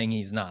he's saying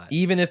he's not.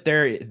 Even if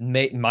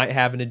might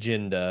have an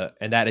agenda,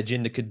 and that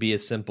agenda could be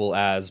as simple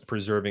as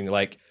preserving,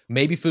 like,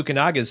 maybe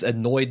Fukunaga's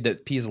annoyed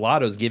that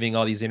Pizzolatto's giving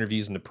all these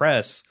interviews in the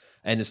press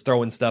and is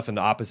throwing stuff in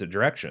the opposite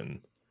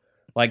direction.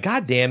 Like,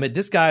 God damn it,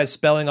 this guy is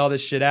spelling all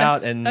this shit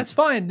out, and that's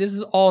fine. This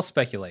is all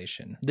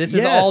speculation. This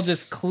is all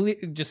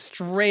just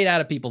straight out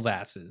of people's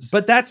asses.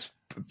 But that's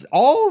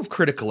all of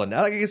critical, and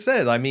like I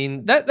said, I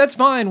mean, that's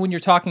fine when you're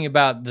talking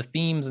about the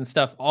themes and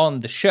stuff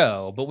on the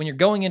show. But when you're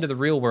going into the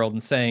real world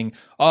and saying,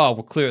 "Oh,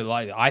 well, clearly,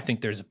 like, I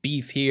think there's a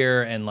beef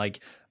here," and like,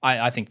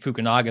 I think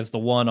Fukunaga's the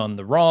one on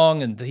the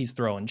wrong, and he's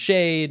throwing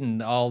shade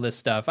and all this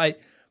stuff. I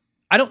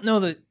don't know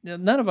that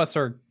none of us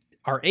are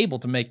able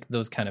to make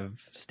those kind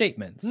of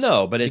statements.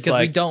 No, but it's because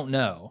we like, don't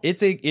know.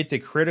 It's a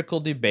critical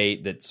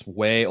debate that's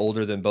way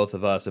older than both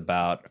of us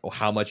about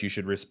how much you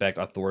should respect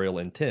authorial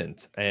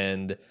intent.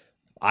 And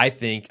I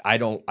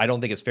don't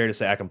think it's fair to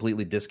say I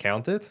completely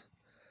discount it.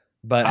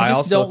 But I just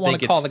also don't want to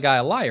think call the guy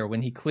a liar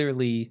when he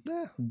clearly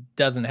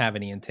doesn't have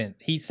any intent.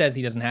 He says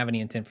he doesn't have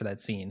any intent for that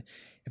scene.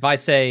 If I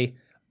say,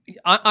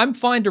 I'm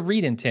fine to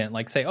read intent,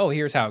 like say, oh,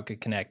 here's how it could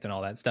connect and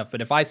all that stuff.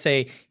 But if I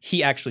say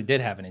he actually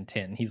did have an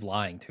intent and he's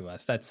lying to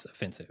us, that's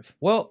offensive.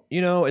 Well,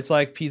 it's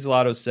like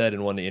Pizzolatto said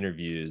in one of the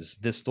interviews,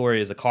 this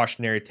story is a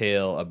cautionary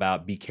tale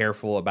about be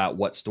careful about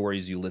what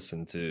stories you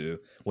listen to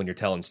when you're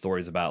telling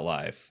stories about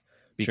life.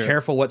 Be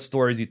careful what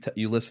stories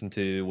you listen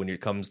to when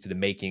it comes to the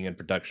making and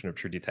production of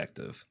True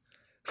Detective.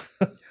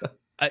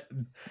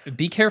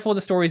 Be careful of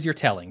the stories you're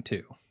telling,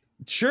 too.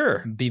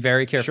 Sure. Be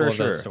very careful of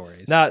those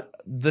stories. Now,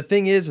 the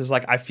thing is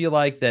like, I feel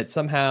like that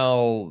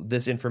somehow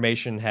this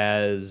information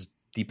has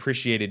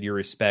depreciated your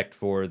respect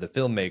for the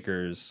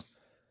filmmakers.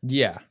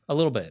 Yeah, a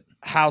little bit.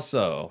 How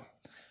so?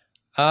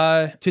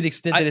 To the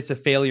extent that it's a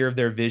failure of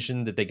their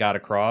vision that they got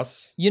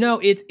across?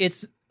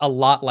 It's a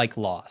lot like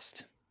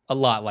Lost.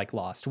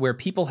 Where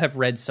people have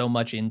read so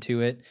much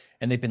into it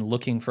and they've been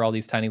looking for all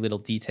these tiny little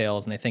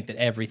details and they think that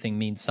everything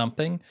means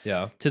something.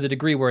 Yeah. To the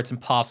degree where it's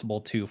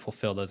impossible to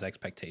fulfill those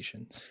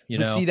expectations.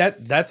 See,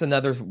 that's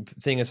another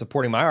thing in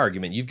supporting my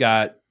argument. You've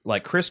got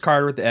like Chris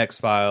Carter with the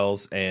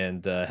X-Files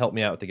and help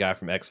me out with the guy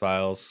from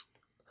X-Files.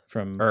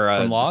 From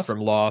Lost? From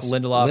Lost.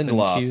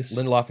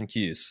 Lindelof and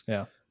Cuse.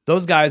 Yeah.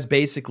 Those guys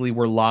basically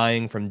were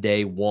lying from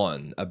day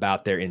one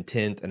about their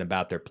intent and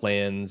about their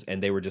plans,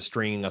 and they were just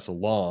stringing us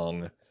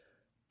along.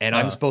 And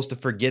I'm supposed to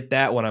forget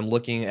that when I'm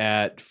looking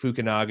at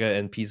Fukunaga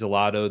and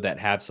Pizzolatto that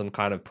have some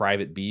kind of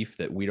private beef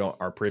that we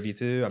are privy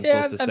to. I'm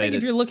supposed to say I think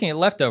if you're looking at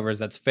leftovers,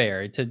 that's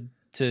fair to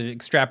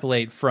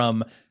extrapolate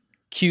from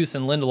Cuse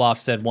and Lindelof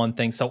said one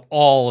thing, so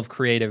all of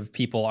creative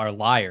people are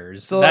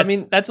liars. So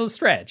that's a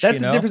stretch. That's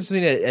the difference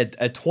between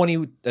a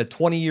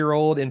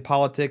 20-year-old in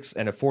politics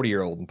and a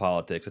 40-year-old in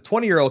politics. A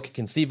 20-year-old can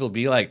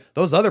conceivably be like,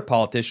 those other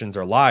politicians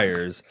are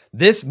liars.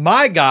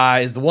 My guy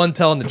is the one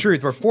telling the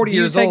truth. We're 40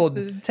 years old.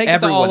 Take it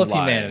to all of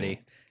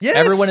humanity. Yes.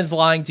 Everyone is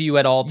lying to you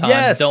at all times.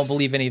 Yes. Don't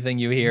believe anything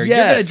you hear. Yes.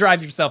 You're going to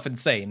drive yourself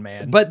insane,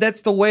 man. But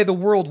that's the way the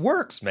world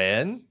works,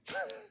 man.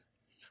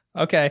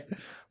 Okay.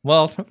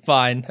 Well,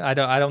 fine. I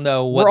don't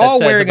know what we're that all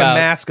says wearing about... a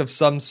mask of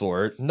some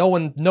sort. No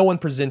one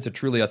presents a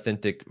truly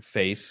authentic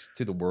face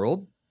to the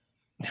world.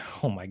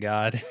 Oh my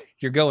God,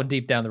 you're going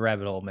deep down the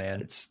rabbit hole,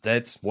 man.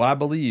 That's what I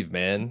believe,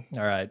 man.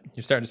 All right,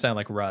 you're starting to sound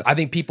like Russ. I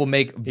think people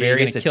make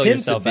various kill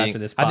attempts yourself at being, after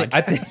this podcast.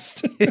 I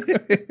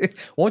think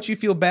won't you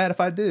feel bad if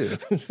I do?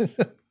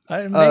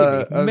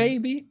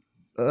 Maybe.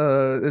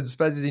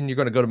 Especially you're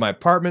going to go to my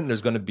apartment and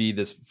there's going to be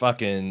this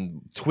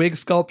fucking twig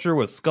sculpture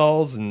with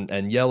skulls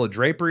and yellow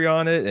drapery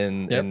on it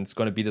and it's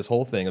going to be this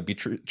whole thing. It'll be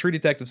True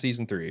Detective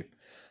Season 3.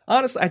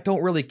 Honestly, I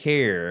don't really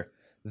care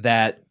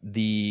that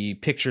the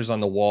pictures on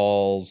the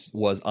walls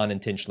was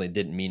unintentionally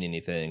didn't mean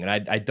anything.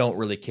 And I don't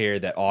really care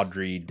that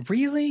Audrey...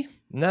 Really?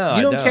 No,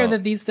 you don't care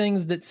that these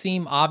things that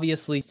seem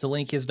obviously to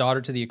link his daughter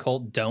to the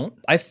occult don't?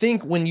 I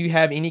think when you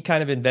have any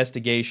kind of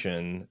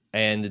investigation,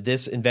 and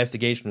this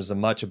investigation was as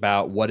much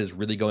about what is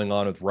really going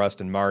on with Rust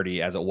and Marty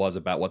as it was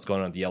about what's going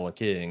on with the Yellow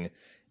King,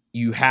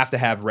 you have to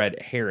have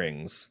red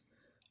herrings,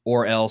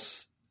 or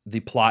else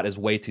the plot is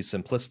way too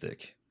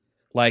simplistic.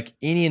 Like,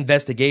 any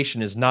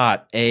investigation is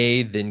not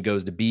A, then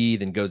goes to B,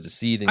 then goes to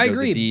C, then goes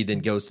to D, then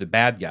goes to the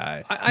bad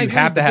guy. I you agree,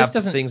 have to have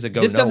things that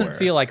go nowhere. This doesn't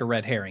feel like a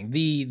red herring.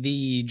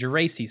 The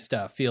Geraci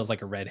stuff feels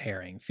like a red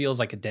herring, feels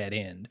like a dead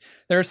end.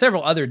 There are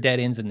several other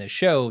dead ends in this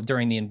show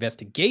during the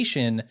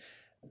investigation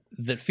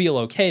that feel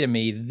okay to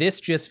me. This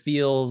just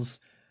feels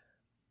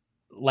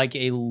like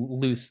a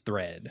loose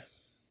thread.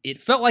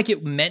 It felt like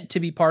it meant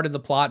to be part of the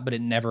plot, but it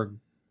never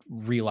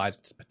realized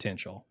its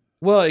potential.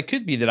 Well, it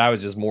could be that I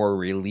was just more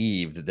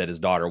relieved that his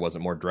daughter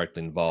wasn't more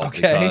directly involved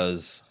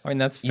because, I mean,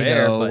 that's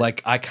fair. But...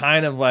 like I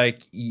kind of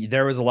like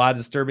there was a lot of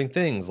disturbing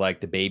things, like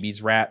the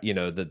babies wrapped,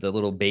 the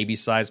little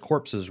baby-sized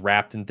corpses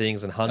wrapped in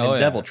things and hung in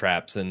devil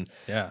traps, and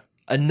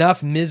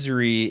enough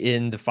misery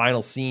in the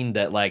final scene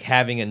that like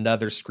having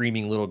another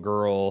screaming little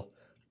girl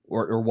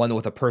or one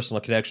with a personal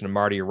connection to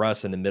Marty or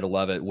Russ in the middle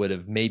of it would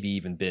have maybe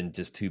even been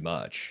just too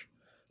much.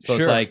 So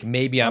it's like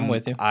maybe I'm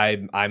with you.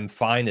 I'm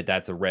fine that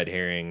that's a red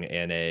herring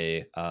and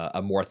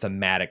a more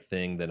thematic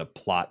thing than a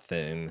plot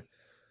thing,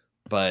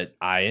 but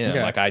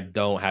I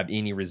don't have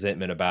any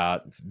resentment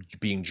about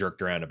being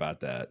jerked around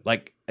about that.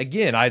 Like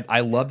again, I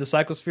love the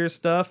Psychosphere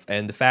stuff,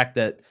 and the fact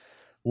that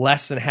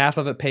less than half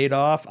of it paid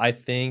off, I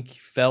think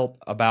felt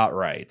about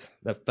right.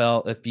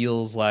 It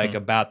feels like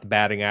about the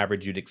batting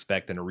average you'd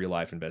expect in a real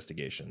life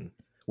investigation.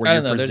 I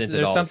don't know.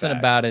 There's something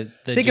about it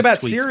that think just about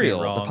tweaks Serial,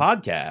 me wrong. the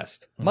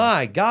podcast.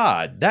 My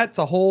God, that's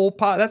a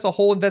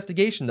whole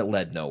investigation that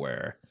led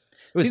nowhere.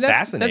 was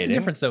That's fascinating. the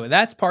difference, though.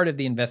 That's part of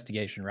the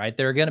investigation, right?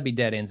 There are going to be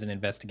dead ends in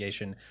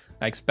investigation.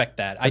 I expect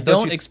that. I don't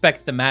don't you-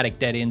 expect thematic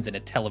dead ends in a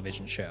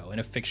television show, in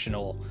a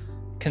fictional,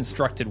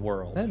 constructed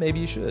world. Maybe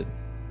you should.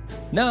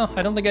 No,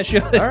 I don't think I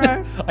should. All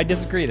right. I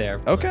disagree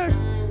there. Okay.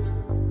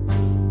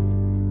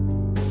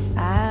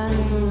 And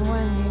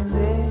when you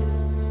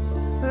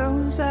lift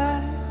those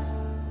eyes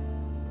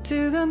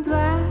to the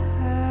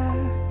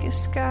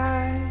blackest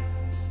sky,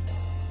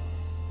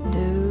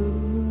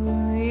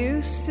 do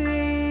you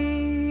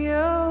see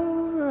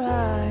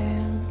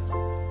Orion?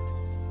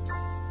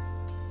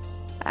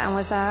 And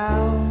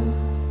without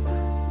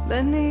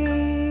the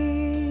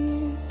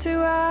need to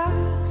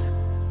ask,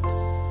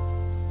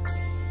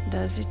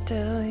 does he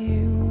tell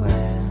you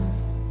where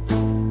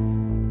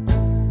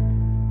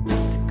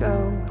to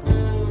go?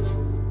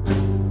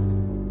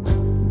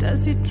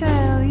 Does he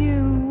tell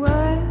you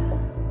where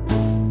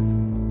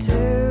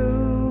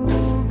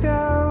to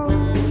go?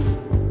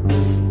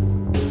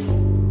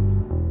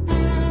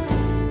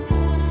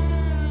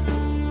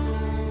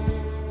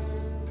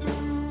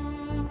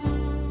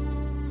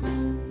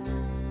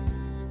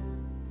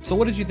 So,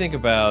 what did you think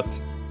about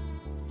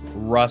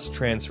Russ'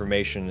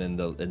 transformation in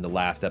the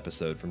last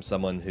episode, from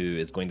someone who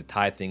is going to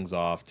tie things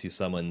off to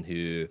someone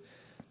who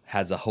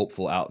has a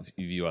hopeful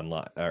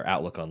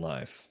outlook on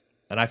life?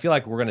 And I feel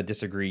like we're going to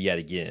disagree yet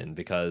again,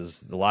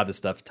 because a lot of this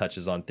stuff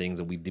touches on things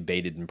that we've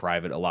debated in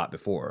private a lot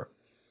before.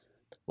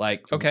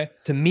 Like, Okay.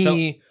 to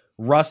me,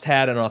 Rust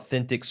had an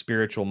authentic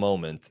spiritual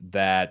moment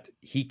that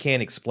he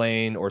can't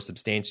explain or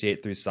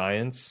substantiate through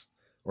science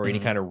or any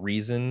kind of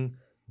reason,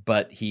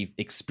 but he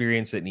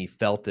experienced it and he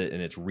felt it,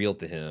 and it's real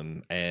to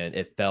him. And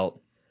it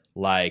felt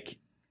like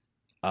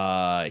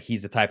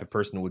he's the type of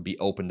person who would be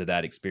open to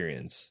that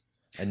experience.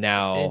 And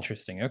now,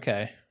 Interesting.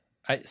 Okay.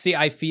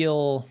 I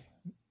feel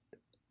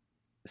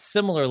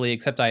similarly,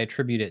 except I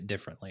attribute it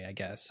differently, I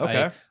guess.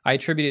 Okay. I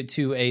attribute it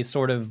to a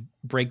sort of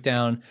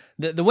breakdown.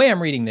 The way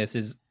I'm reading this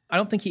is, I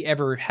don't think he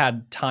ever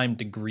had time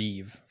to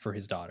grieve for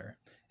his daughter,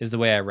 is the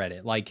way I read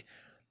it. Like,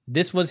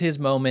 this was his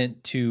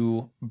moment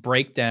to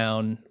break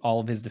down all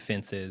of his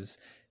defenses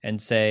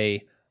and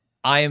say,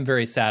 I am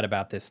very sad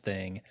about this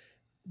thing.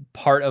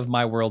 Part of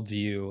my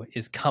worldview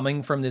is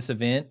coming from this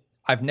event.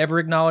 I've never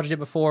acknowledged it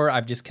before.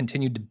 I've just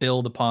continued to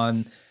build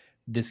upon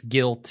this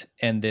guilt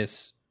and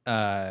this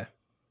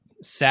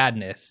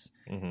sadness.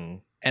 mm-hmm.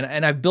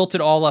 And I've built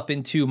it all up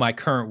into my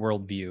current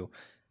worldview.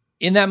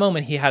 In that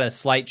moment, he had a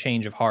slight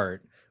change of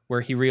heart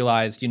where he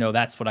realized,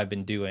 that's what I've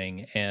been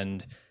doing.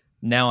 And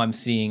now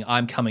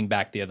I'm coming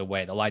back the other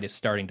way. The light is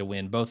starting to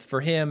win, both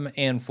for him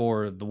and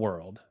for the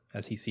world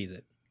as he sees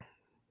it.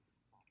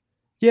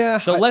 Yeah.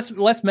 So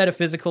less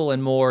metaphysical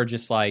and more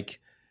just like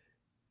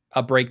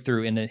a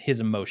breakthrough in his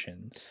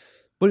emotions.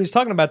 But he was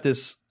talking about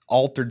this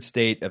altered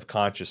state of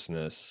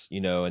consciousness,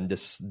 and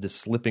this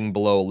slipping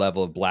below a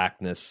level of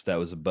blackness that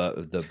was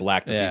above the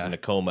blackness he was in a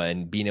coma,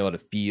 and being able to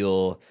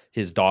feel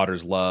his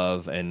daughter's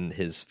love and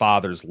his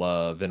father's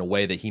love in a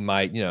way that he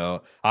might,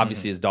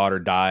 obviously his daughter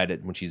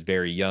died when she's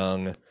very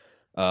young,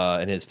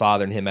 and his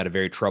father and him had a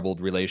very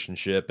troubled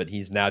relationship, but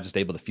he's now just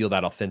able to feel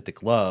that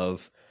authentic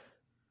love.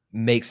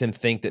 Makes him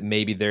think that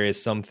maybe there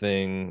is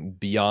something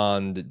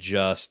beyond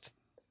just,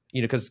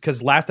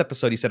 because last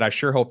episode he said, I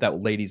sure hope that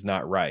lady's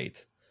not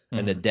right.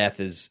 And the death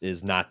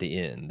is not the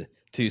end,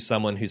 to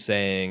someone who's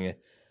saying,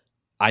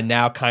 I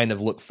now kind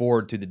of look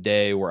forward to the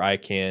day where I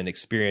can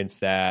experience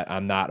that.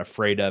 I'm not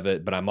afraid of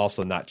it, but I'm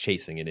also not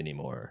chasing it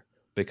anymore,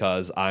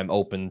 because I'm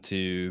open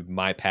to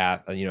my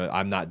path.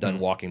 I'm not done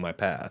walking my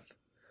path.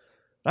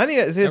 I think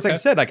it's like I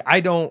said, like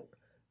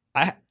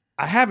I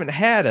haven't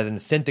had an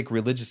authentic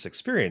religious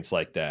experience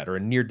like that, or a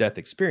near-death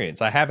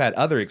experience. I have had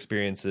other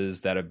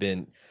experiences that have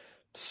been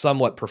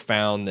somewhat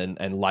profound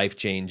and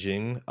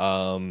life-changing.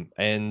 And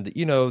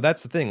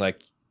that's the thing,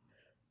 like,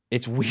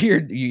 it's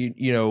weird.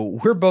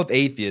 We're both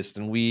atheists,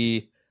 and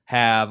we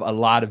have a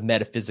lot of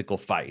metaphysical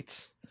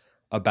fights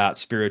about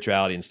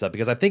spirituality and stuff,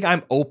 because I think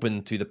I'm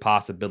open to the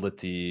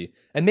possibility,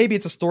 and maybe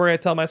it's a story I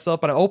tell myself,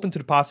 but I'm open to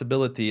the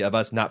possibility of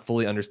us not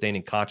fully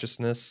understanding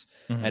consciousness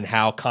and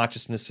how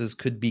consciousnesses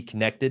could be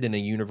connected in a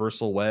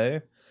universal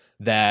way.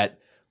 That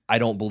I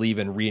don't believe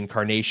in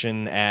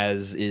reincarnation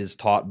as is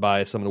taught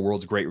by some of the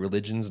world's great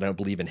religions, and I don't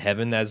believe in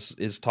heaven as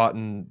is taught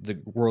in the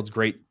world's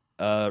great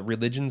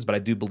religions, but I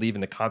do believe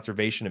in the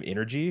conservation of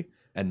energy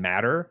and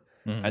matter,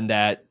 and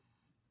that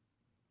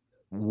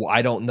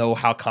I don't know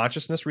how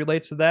consciousness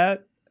relates to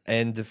that.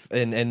 And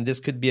this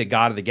could be a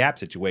God of the Gap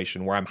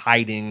situation where I'm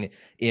hiding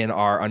in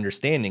our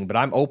understanding, but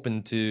I'm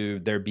open to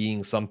there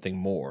being something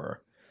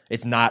more.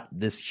 It's not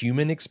this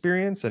human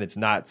experience, and it's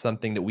not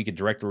something that we could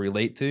directly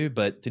relate to,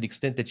 but to the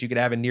extent that you could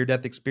have a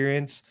near-death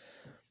experience,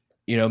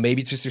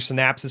 maybe it's just your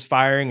synapses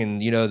firing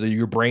and,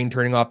 your brain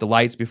turning off the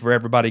lights before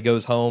everybody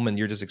goes home and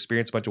you're just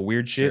experiencing a bunch of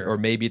weird shit, or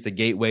maybe it's a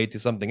gateway to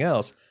something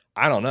else.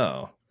 I don't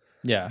know.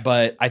 Yeah.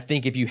 But I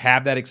think if you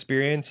have that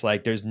experience,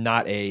 like, there's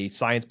not a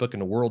science book in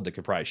the world that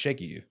could probably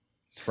shake you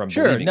from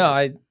believing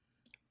it.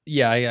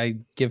 I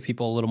give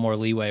people a little more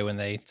leeway when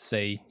they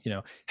say,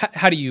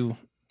 how do you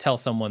tell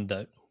someone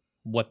that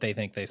what they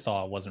think they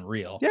saw wasn't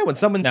real. Yeah, when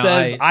someone Now,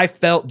 says, I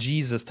felt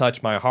Jesus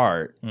touch my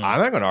heart, Mm. I'm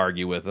not going to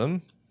argue with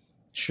them.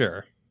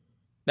 Sure.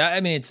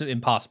 I mean, it's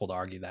impossible to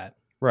argue that.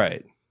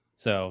 Right.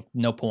 So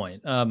no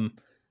point.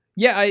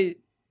 Yeah, I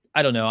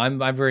don't know.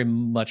 I'm very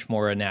much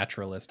more a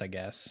naturalist, I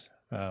guess.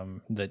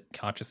 That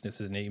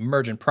consciousness is an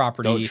emergent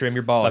property. Don't trim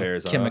your ball of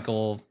hairs.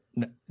 chemical.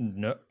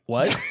 No,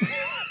 what?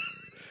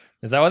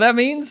 Is that what that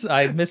means?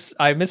 I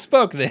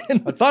misspoke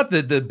then. I thought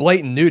that the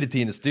blatant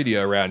nudity in the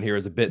studio around here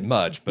is a bit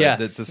much, but Yes,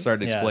 this is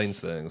starting to explain yes.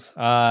 things.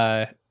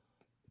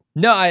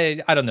 No,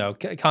 I don't know.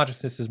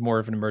 Consciousness is more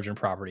of an emergent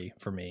property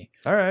for me,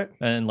 All right.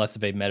 and less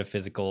of a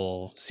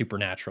metaphysical,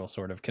 supernatural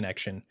sort of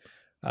connection.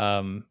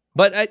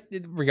 But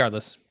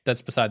regardless,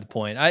 that's beside the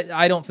point.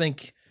 I don't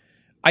think.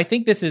 I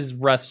think this is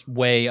Rust's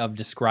way of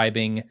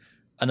describing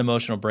an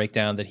emotional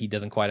breakdown that he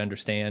doesn't quite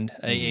understand.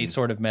 A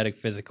sort of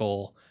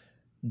metaphysical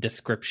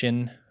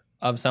description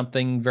of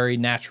something very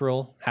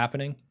natural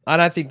happening.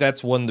 And I think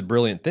that's one of the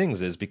brilliant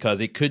things is because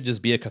it could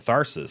just be a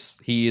catharsis.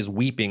 He is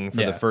weeping for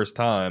the Yeah. first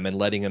time and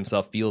letting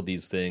himself feel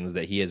these things,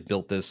 that he has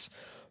built this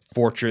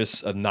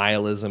fortress of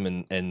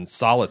nihilism and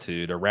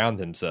solitude around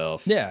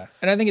himself. Yeah,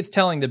 and I think it's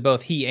telling that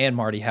both he and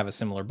Marty have a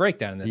similar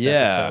breakdown in this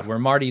Yeah. episode, where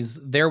Marty's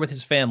there with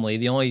his family.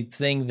 The only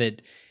thing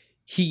that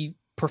he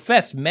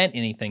professed meant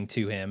anything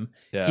to him,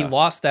 Yeah. he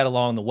lost that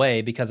along the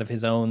way because of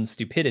his own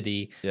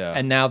stupidity. Yeah.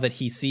 And now that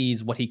he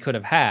sees what he could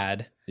have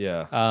had,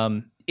 Yeah.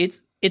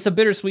 it's a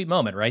bittersweet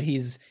moment, right?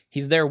 He's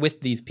there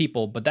with these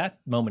people, but that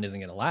moment isn't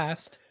going to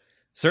last.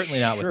 Certainly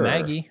not Sure. with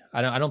Maggie.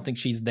 I don't think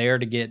she's there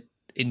to get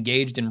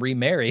engaged and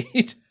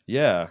remarried.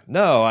 Yeah.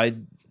 No,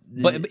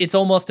 But it's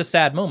almost a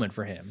sad moment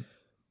for him,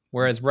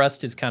 whereas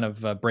Rust is kind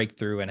of a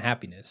breakthrough and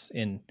happiness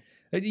in,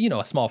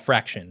 a small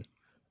fraction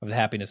of the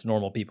happiness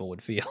normal people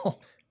would feel.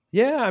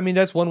 Yeah, I mean,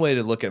 that's one way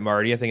to look at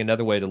Marty. I think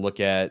another way to look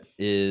at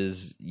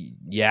is,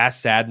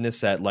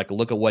 sadness at, like,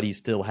 look at what he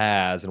still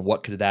has and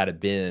what could that have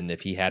been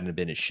if he hadn't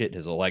been a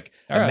shithizzle. Like,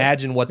 All right.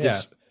 imagine what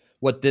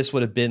this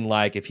would have been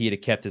like if he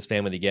had kept his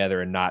family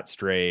together and not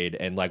strayed,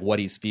 and, like, what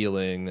he's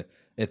feeling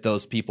if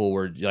those people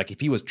were, like, if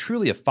he was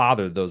truly a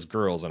father to those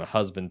girls and a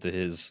husband to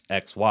his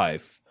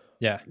ex-wife,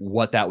 Yeah,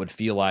 what that would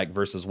feel like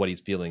versus what he's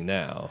feeling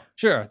now.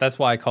 sure. That's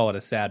why I call it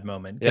a sad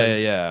moment. Yeah,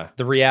 'cause yeah.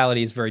 The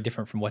reality is very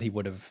different from what he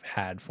would have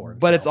had for himself.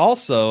 But it's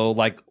also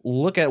like,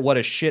 look at what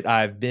a shit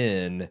I've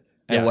been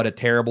and Yeah. what a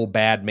terrible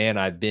bad man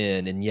I've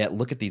been, and yet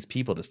look at these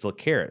people that still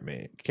care for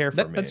me.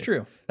 That's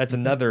true. That's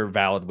another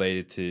valid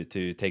way to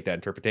take that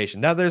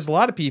interpretation. Now, there's a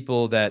lot of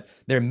people that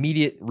their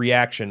immediate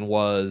reaction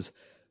was,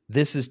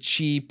 this is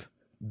cheap.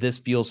 This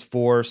feels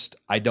forced.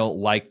 I don't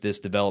like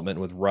this development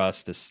with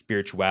Rust, this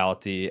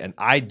spirituality, and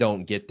I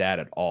don't get that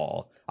at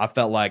all. I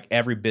felt like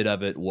every bit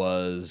of it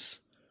was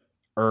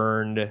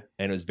earned and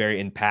it was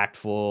very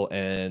impactful,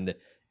 and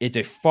it's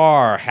a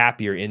far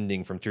happier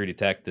ending from True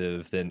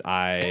Detective than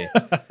I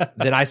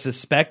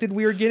suspected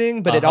we were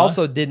getting, but it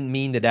also didn't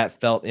mean that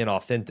felt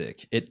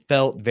inauthentic. It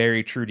felt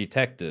very True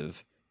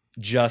Detective,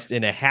 just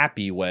in a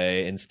happy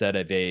way instead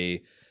of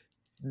a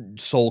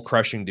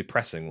soul-crushing,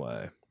 depressing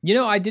way.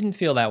 I didn't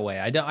feel that way.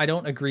 I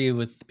don't agree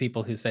with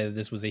people who say that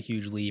this was a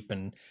huge leap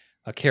and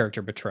a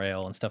character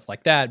betrayal and stuff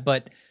like that,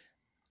 but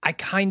I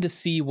kind of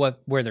see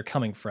where they're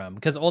coming from,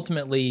 because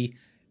ultimately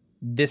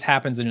this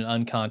happens in an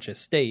unconscious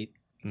state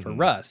for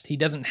Rust. He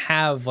doesn't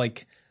have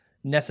like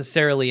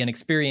necessarily an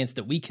experience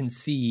that we can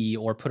see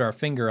or put our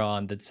finger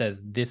on that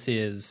says this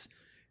is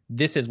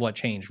what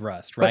changed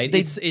Rust, right?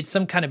 It's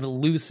some kind of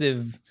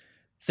elusive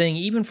thing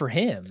even for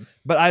him.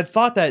 But I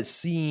thought that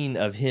scene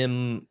of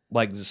him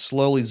like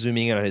slowly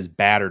zooming in on his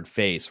battered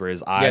face where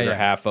his eyes are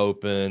half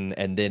open,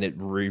 and then it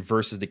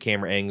reverses the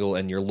camera angle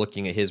and you're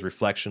looking at his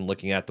reflection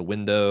looking at the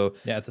window.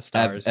 Yeah, at the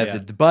stars.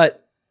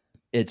 But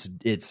it's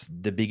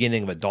the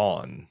beginning of a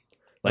dawn.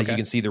 Like Okay. you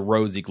can see the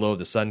rosy glow of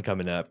the sun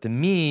coming up. To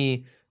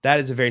me, that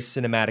is a very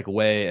cinematic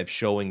way of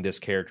showing this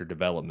character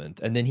development.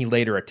 And then he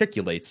later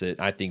articulates it,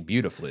 I think,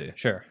 beautifully.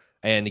 Sure.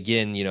 And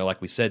again,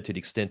 like we said, to the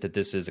extent that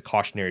this is a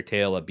cautionary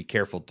tale of be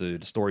careful to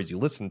the stories you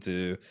listen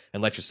to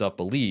and let yourself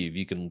believe.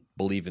 You can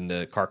believe in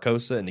the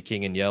Carcosa and the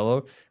King in Yellow,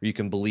 or you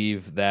can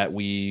believe that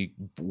we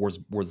was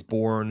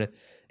born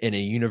in a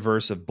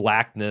universe of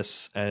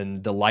blackness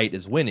and the light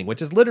is winning,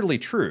 which is literally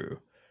true.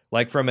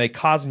 Like from a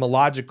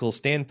cosmological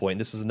standpoint,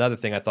 this is another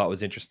thing I thought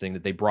was interesting,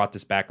 that they brought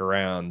this back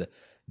around,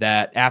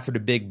 that after the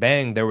Big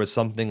Bang, there was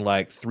something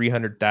like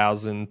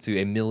 300,000 to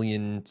a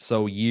million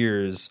so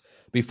years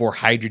before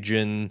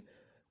hydrogen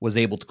was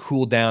able to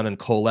cool down and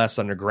coalesce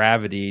under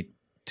gravity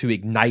to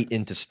ignite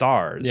into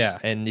stars. Yeah.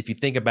 And if you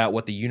think about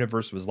what the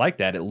universe was like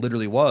that, it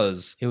literally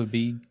was. It would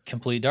be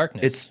complete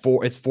darkness.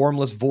 It's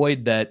formless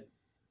void that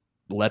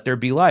let there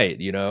be light,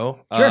 Sure.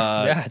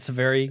 Yeah, it's a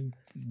very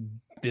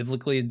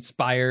biblically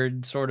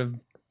inspired sort of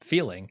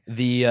feeling.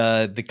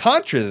 The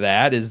contra to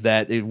that is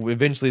that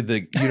eventually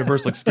the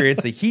universe will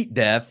experience the heat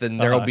death, and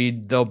there'll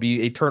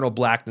be eternal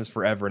blackness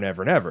forever and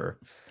ever and ever.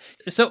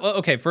 So,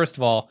 okay, first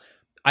of all,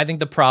 I think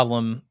the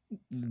problem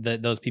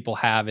that those people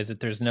have is that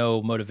there's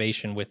no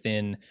motivation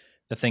within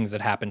the things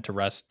that happen to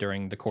Rust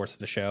during the course of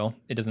the show.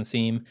 It doesn't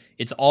seem,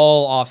 it's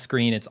all off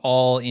screen. It's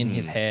all in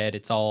his head.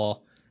 It's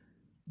all,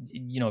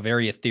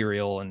 very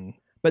ethereal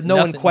but no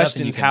one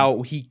questions can-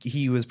 how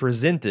he was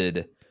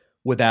presented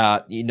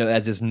without,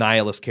 as this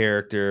nihilist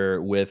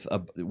character with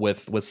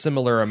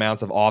similar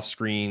amounts of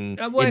off-screen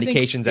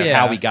indications of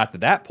how we got to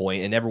that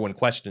point, and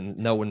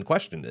no one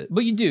questioned it.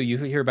 But you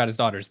hear about his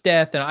daughter's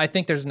death, and I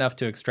think there's enough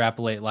to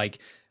extrapolate, like,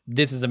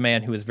 this is a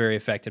man who was very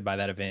affected by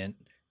that event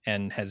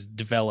and has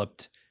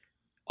developed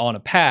on a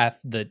path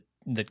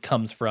that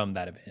comes from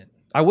that event.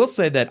 I will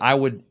say that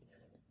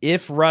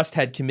if Rust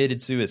had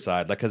committed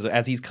suicide, like, because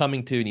as he's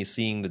coming to and he's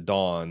seeing the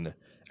dawn,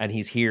 and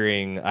he's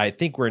hearing, I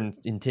think we're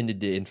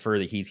intended to infer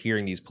that he's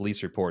hearing these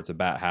police reports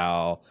about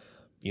how,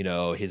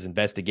 his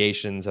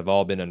investigations have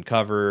all been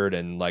uncovered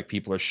and like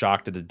people are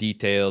shocked at the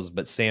details,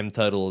 but Sam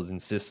Tuttle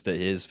insists that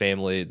his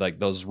family, like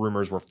those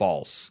rumors were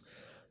false.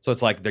 So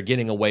it's like they're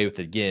getting away with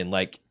it again.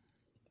 Like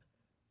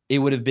it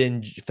would have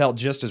felt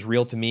just as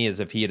real to me as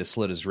if he had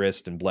slit his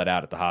wrist and bled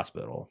out at the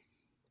hospital.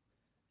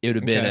 It would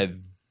have been a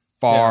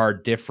far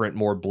different,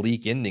 more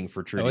bleak ending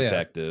for True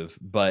Detective,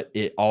 but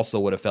it also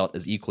would have felt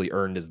as equally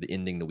earned as the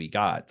ending that we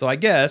got. So I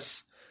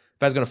guess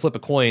if I was going to flip a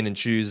coin and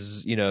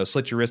choose,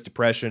 slit your wrist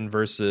depression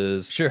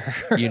versus,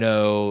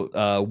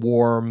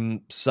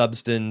 warm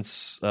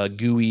substance,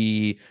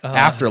 gooey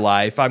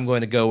afterlife, I'm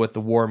going to go with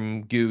the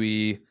warm,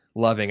 gooey,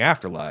 loving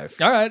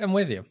afterlife. All right, I'm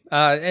with you.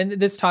 And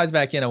this ties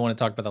back in. I want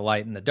to talk about the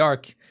light and the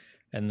dark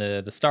and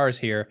the stars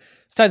here.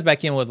 This ties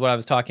back in with what I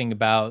was talking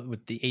about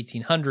with the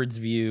 1800s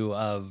view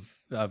of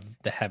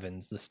the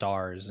heavens, the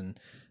stars, and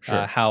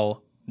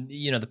how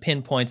the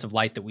pinpoints of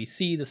light that we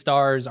see, the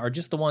stars, are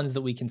just the ones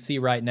that we can see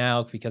right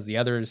now because the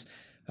others,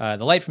 the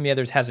light from the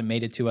others hasn't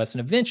made it to us, and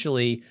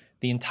eventually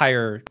the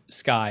entire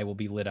sky will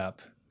be lit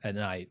up at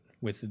night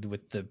with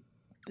the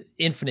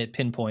infinite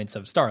pinpoints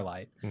of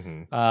starlight.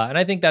 And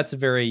I think that's a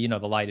very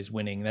the light is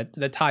winning.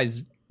 That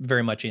ties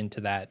very much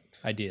into that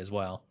idea as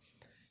well.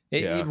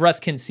 Russ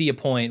can see a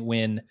point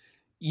when.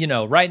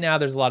 Right now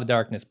there's a lot of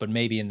darkness, but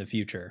maybe in the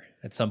future,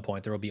 at some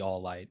point, there will be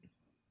all light.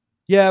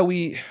 Yeah,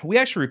 we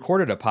actually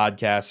recorded a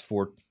podcast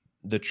for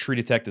the True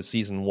Detective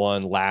Season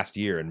 1 last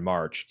year in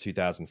March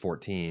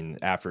 2014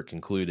 after it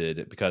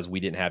concluded because we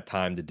didn't have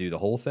time to do the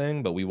whole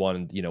thing, but we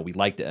wanted, we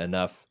liked it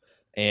enough.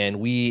 And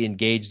we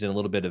engaged in a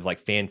little bit of like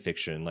fan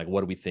fiction, like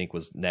what do we think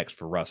was next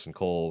for Russ and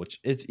Cole, which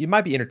it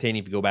might be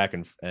entertaining if you go back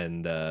and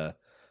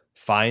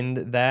find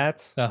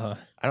that.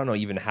 I don't know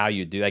even how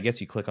you do. I guess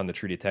you click on the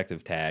True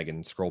Detective tag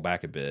and scroll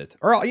back a bit.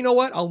 Or you know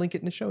what? I'll link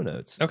it in the show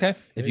notes. Okay.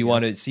 If you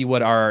want to see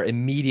what our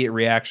immediate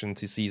reaction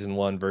to season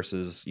 1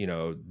 versus,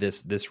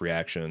 this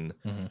reaction.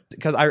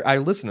 Because I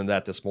listened to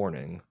that this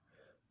morning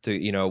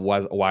to,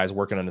 while I was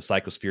working on the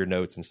Psychosphere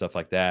notes and stuff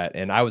like that.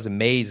 And I was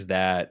amazed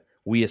that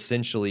we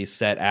essentially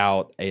set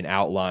out an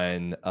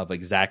outline of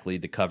exactly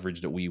the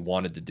coverage that we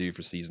wanted to do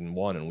for season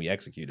 1, and we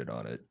executed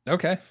on it.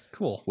 Okay,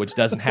 cool. Which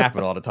doesn't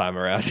happen all the time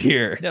around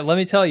here. Yeah, let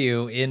me tell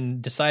you,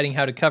 in deciding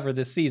how to cover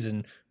this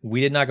season, we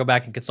did not go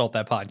back and consult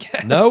that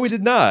podcast. No, we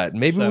did not.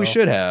 Maybe we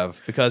should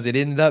have, because it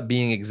ended up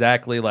being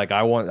exactly like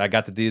I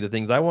got to do the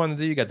things I wanted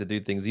to do, you got to do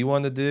things you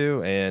wanted to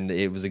do, and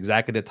it was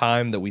exactly the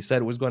time that we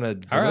said it was going to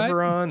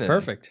deliver on.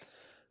 Perfect.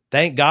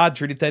 Thank God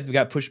True Detective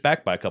got pushed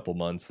back by a couple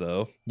months,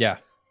 though. Yeah.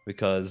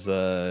 Because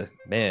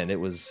it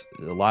was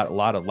a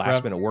lot of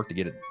last minute work to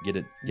get it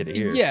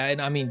here. Yeah,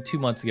 and I mean 2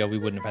 months ago we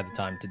wouldn't have had the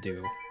time to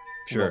do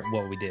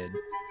what we did.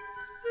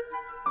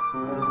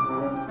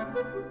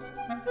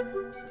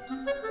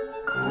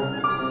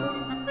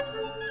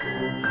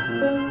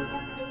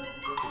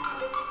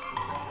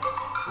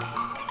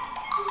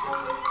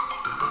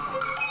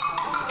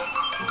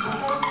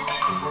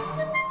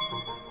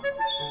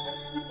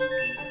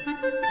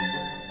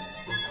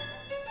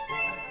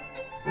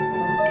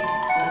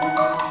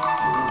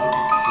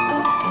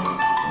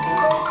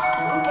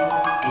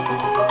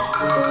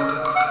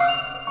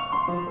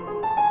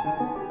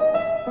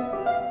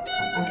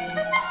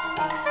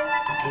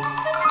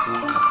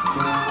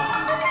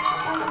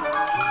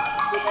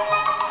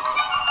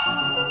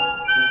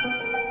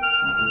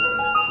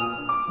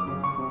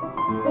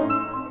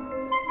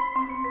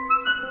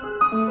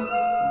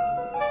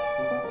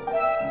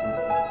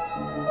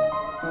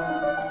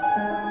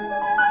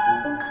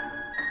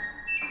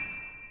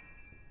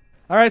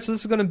 All right, so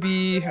this is going to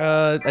be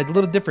a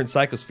little different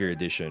Psychosphere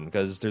edition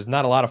because there's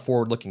not a lot of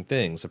forward-looking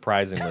things,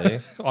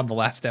 surprisingly. On the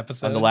last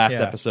episode. On the last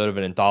episode of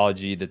an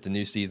anthology that the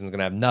new season is going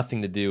to have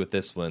nothing to do with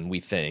this one, we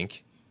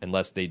think,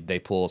 unless they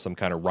pull some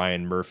kind of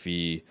Ryan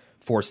Murphy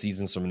 4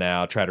 seasons from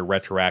now, try to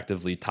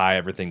retroactively tie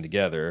everything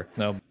together.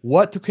 No.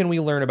 What can we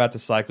learn about the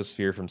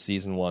Psychosphere from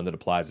season 1 that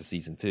applies to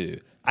season 2?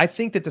 I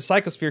think that the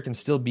Psychosphere can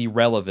still be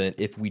relevant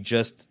if we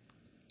just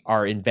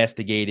are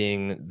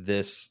investigating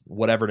this,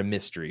 whatever the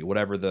mystery,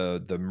 whatever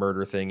the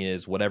murder thing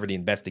is, whatever the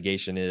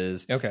investigation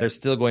is. Okay. There's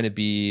still going to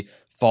be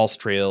false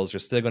trails.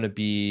 There's still going to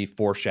be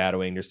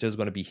foreshadowing. There's still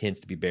going to be hints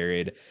to be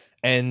buried.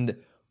 And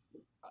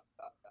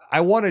I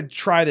want to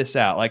try this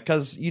out, like,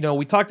 because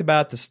we talked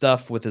about the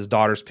stuff with his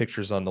daughter's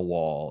pictures on the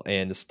wall,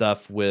 and the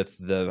stuff with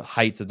the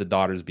heights of the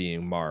daughters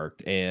being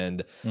marked,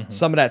 and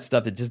some of that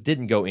stuff that just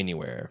didn't go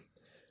anywhere.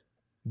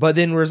 But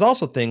then there's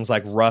also things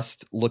like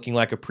Rust looking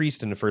like a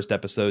priest in the first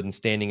episode and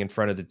standing in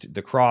front of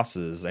the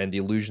crosses, and the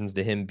allusions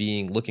to him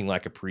looking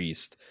like a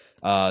priest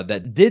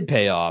that did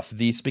pay off.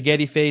 The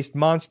spaghetti-faced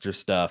monster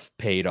stuff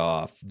paid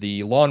off.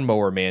 The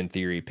lawnmower man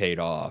theory paid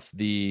off.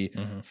 The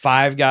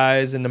 5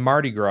 guys in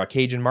the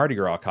Cajun Mardi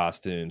Gras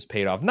costumes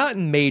paid off. Not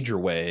in major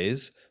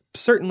ways,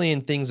 certainly in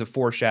things that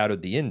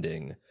foreshadowed the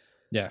ending.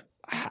 Yeah.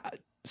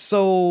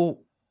 So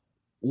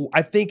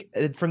I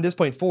think from this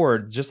point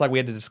forward, just like we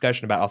had the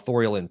discussion about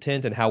authorial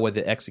intent and how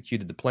they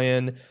executed the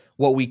plan,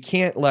 what we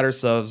can't let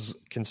ourselves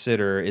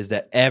consider is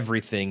that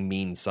everything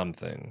means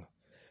something.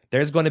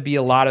 There's going to be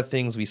a lot of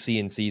things we see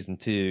in season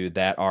 2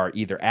 that are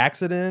either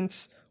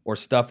accidents or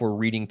stuff we're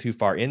reading too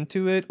far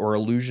into it, or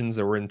illusions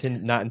that were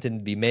not intended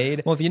to be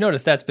made. Well, if you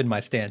notice, that's been my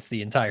stance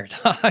the entire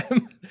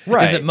time.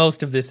 Right. Is that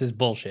most of this is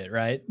bullshit,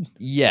 right?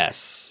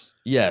 Yes.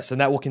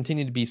 And that will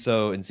continue to be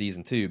so in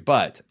season 2.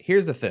 But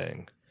here's the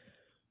thing.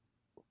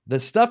 The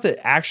stuff that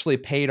actually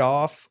paid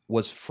off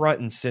was front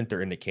and center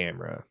in the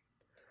camera.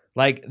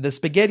 Like, the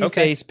spaghetti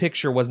face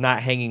picture was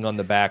not hanging on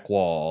the back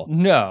wall.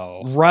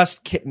 No.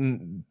 Rust,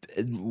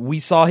 we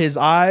saw his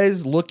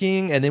eyes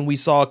looking, and then we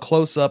saw a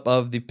close-up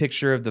of the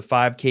picture of the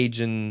 5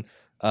 Cajun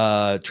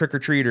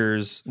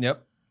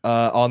trick-or-treaters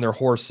on their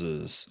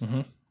horses.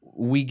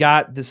 We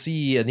got to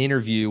see an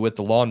interview with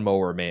the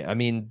lawnmower man. I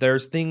mean,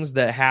 there's things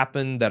that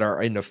happen that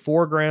are in the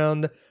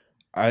foreground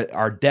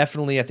are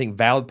definitely, I think,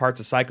 valid parts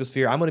of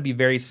Psychosphere. I'm going to be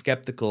very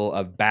skeptical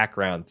of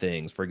background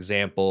things. For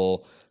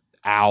example,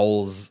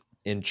 owls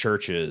in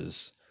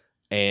churches,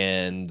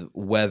 and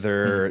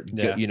whether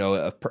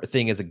a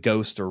thing is a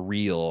ghost or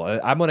real.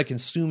 I'm going to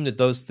consume that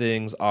those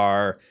things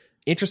are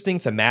interesting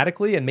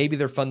thematically, and maybe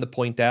they're fun to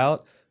point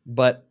out.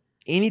 But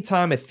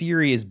anytime a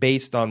theory is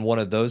based on one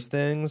of those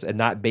things and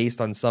not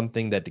based on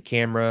something that the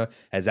camera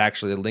has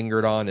actually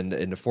lingered on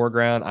in the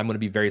foreground, I'm going to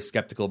be very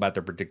skeptical about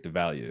their predictive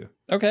value.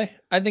 Okay,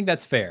 I think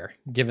that's fair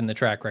given the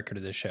track record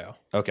of this show.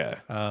 Okay.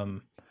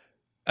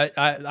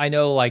 I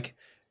know, like,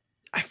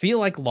 I feel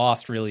like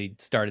Lost really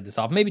started this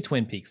off. Maybe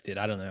Twin Peaks did.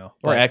 I don't know.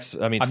 Or I've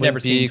Twin never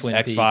Peaks, seen Twin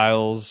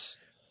X-Files.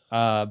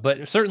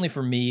 But certainly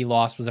for me,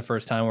 Lost was the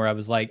first time where I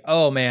was like,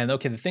 oh man,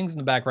 okay, the things in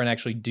the background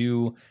actually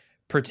do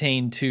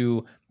pertain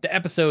to the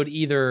episode,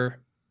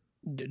 either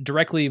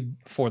directly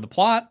for the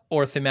plot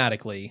or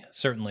thematically,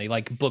 certainly,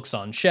 like books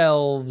on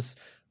shelves,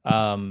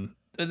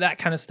 that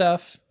kind of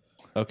stuff.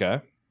 Okay.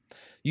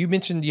 You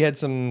mentioned you had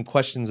some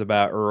questions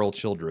about Earl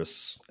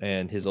Childress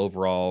and his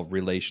overall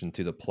relation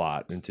to the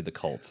plot and to the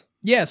cult.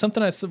 Yeah,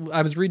 something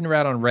I was reading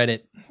around on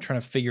Reddit, trying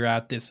to figure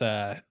out this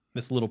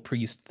little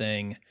priest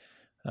thing,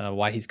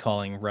 why he's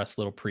calling Russ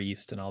Little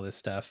Priest and all this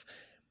stuff.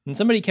 And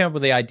somebody came up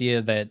with the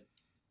idea that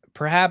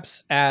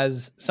perhaps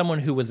as someone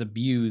who was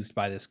abused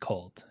by this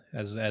cult,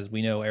 as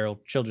we know,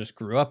 Errol Childress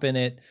grew up in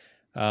it.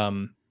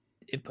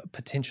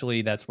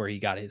 Potentially that's where he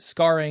got his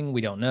scarring. We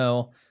don't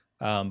know.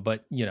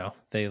 But,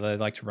 they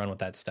like to run with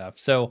that stuff.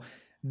 So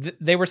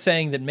they were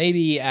saying that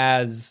maybe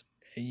as,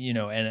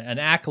 an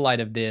acolyte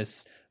of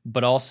this,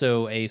 but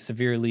also a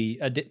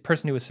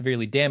person who was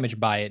severely damaged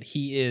by it,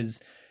 he is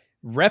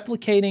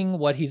replicating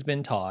what he's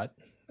been taught,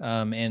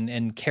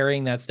 and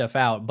carrying that stuff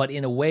out, but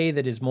in a way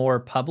that is more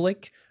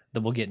public,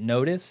 that will get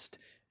noticed,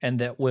 and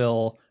that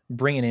will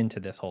bring an end to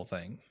this whole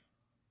thing.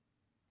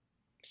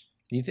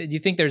 Do you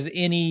think there's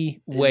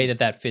any way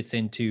that fits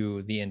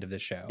into the end of the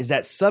show? Is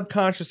that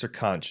subconscious or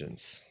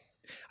conscience?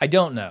 I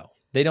don't know.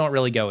 They don't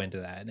really go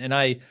into that. And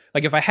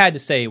if I had to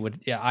say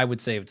I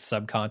would say it's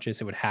subconscious.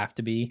 It would have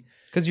to be.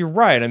 Because you're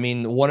right. I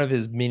mean, one of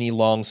his many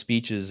long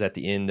speeches at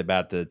the end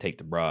about the take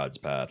the broad's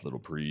path, little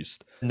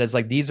priest. And that's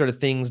like, these are the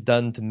things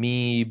done to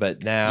me,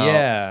 but now.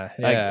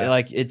 Yeah.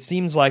 Like it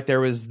seems like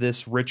there was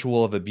this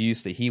ritual of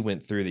abuse that he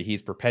went through that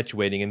he's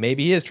perpetuating, and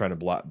maybe he is trying to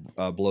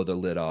blow the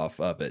lid off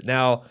of it.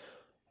 Now,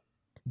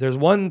 there's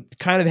one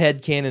kind of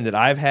headcanon that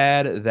I've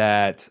had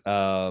that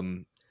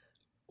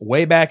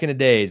way back in the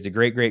days, the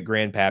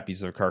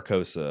great-great-grandpappies of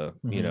Carcosa,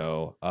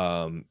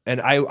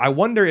 and I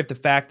wonder if the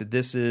fact that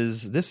this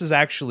is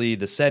actually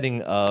the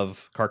setting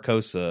of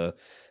Carcosa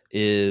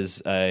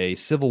is a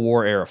Civil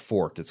War era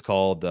fort. It's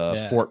called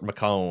Fort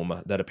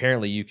Macomb, that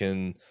apparently you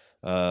can,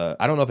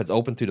 I don't know if it's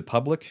open to the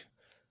public,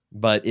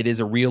 but it is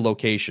a real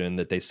location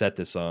that they set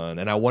this on.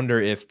 And I wonder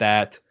if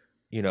that,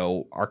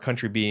 our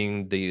country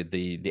being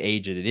the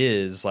age that it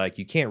is, like,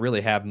 you can't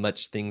really have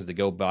much things to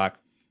go back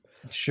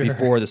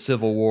before the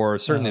Civil War,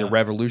 certainly the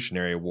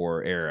Revolutionary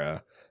War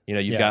era.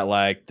 You've got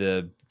like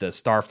the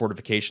Star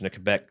Fortification of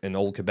Quebec and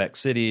Old Quebec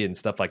City and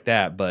stuff like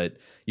that, but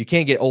you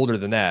can't get older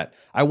than that.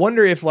 I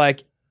wonder if,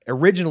 like,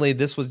 originally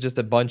this was just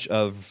a bunch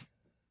of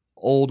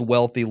old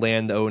wealthy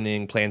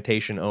land-owning,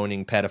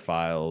 plantation-owning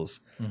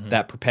pedophiles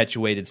that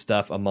perpetuated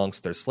stuff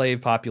amongst their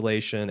slave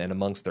population and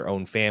amongst their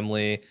own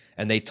family,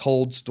 and they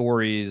told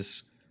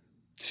stories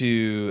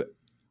to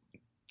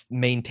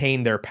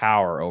maintain their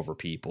power over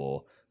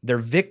people. their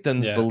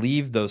victims Yeah.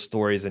 believed those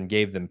stories and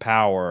gave them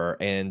power,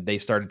 and they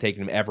started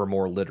taking them ever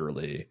more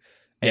literally.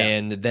 Yeah.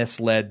 And this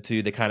led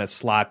to the kind of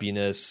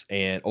sloppiness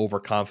and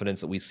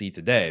overconfidence that we see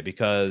today,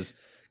 because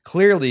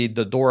clearly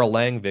the Dora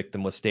Lang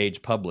victim was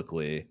staged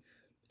publicly.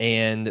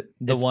 And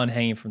The it's, one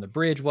hanging from the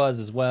bridge was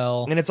as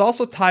well. and it's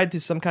also tied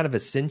to some kind of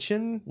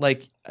ascension.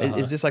 Like,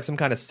 is this like some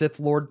kind of Sith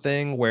Lord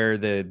thing where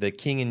the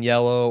King in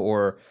Yellow,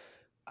 or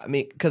I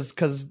mean,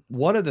 because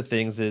one of the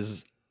things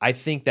is, I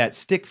think that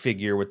stick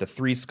figure with the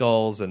 3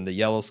 skulls and the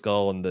yellow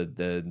skull and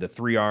the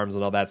 3 arms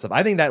and all that stuff,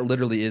 I think that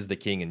literally is the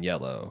King in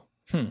Yellow.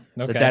 Okay.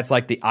 That's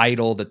like the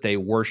idol that they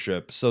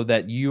worship, so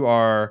that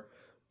you're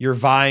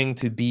vying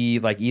to be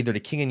like either the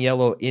King in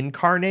Yellow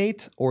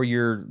incarnate, or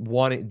you're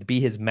wanting to be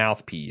his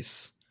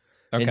mouthpiece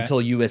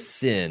until you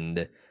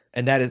ascend.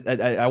 And that is,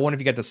 I wonder if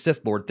you got the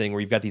Sith Lord thing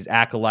where you've got these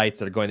acolytes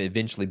that are going to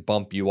eventually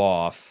bump you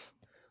off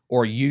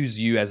or use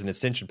you as an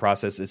ascension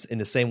process. It's in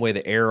the same way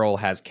that Errol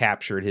has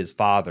captured his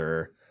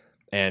father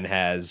and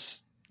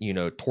has,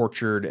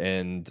 tortured,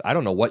 and I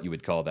don't know what you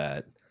would call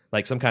that,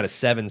 like some kind of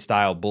Seven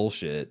style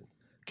bullshit,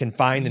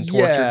 confined and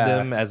tortured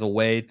them as a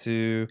way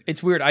to.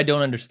 It's weird. I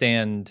don't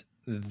understand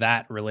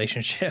that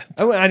relationship.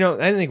 I don't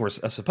think we're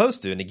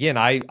supposed to. And again,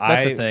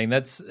 That's the thing.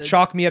 That's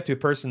chalk me up to a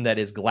person that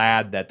is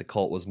glad that the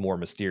cult was more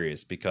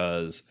mysterious,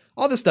 because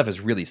all this stuff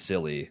is really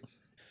silly.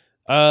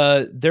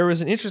 There was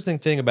an interesting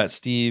thing about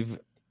Steve.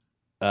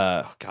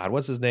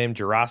 What's his name?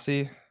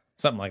 Gerasi?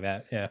 something like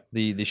that. Yeah.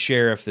 The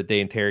sheriff that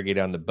they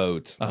interrogated on the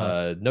boat.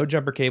 No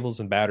jumper cables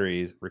and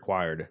batteries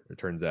required, it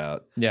turns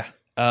out. Yeah.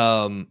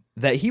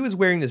 That he was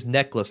wearing this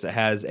necklace that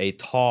has a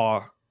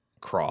Taw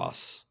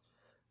cross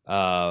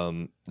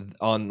on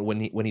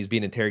when he's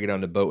being interrogated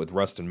on the boat with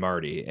Rust and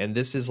Marty. And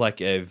this is like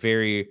a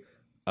very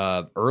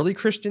early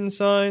Christian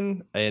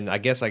sign, and I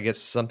guess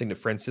something that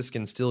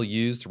Franciscans still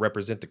use to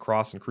represent the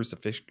cross and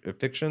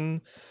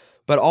crucifixion.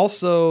 But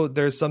also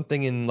there's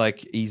something in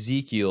like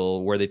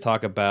Ezekiel where they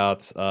talk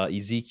about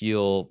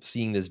Ezekiel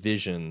seeing this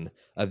vision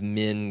of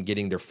men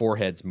getting their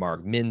foreheads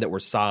marked, men that were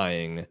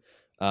sighing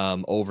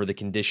over the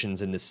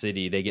conditions in the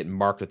city. They get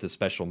marked with a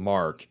special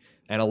mark.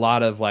 And a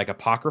lot of like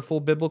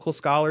apocryphal biblical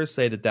scholars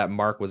say that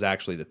mark was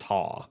actually the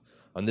Taw.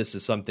 And this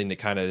is something that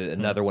kind of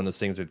another one of those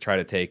things that try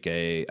to take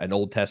an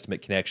Old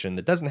Testament connection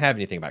that doesn't have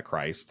anything about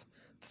Christ.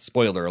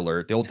 Spoiler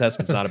alert, the Old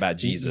Testament's not about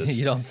Jesus.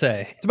 You don't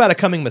say. It's about a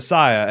coming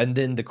Messiah. And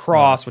then the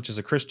cross, which is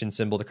a Christian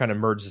symbol, to kind of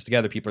merge this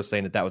together. People are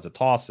saying that was a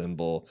Taw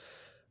symbol.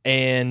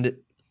 And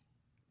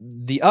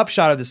the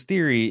upshot of this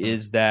theory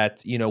is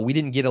that, we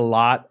didn't get a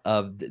lot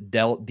of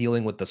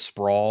dealing with the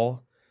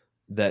sprawl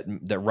that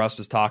Russ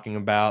was talking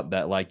about,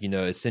 that like,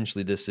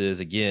 essentially this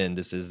is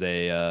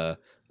a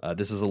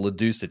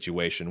Ledoux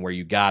situation where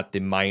you got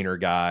the minor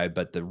guy,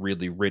 but the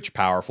really rich,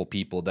 powerful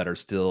people that are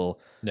still,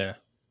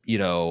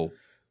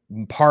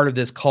 part of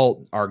this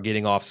cult are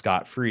getting off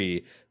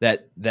scot-free.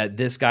 That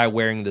this guy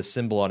wearing the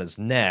symbol on his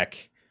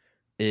neck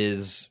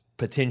is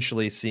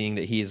potentially seeing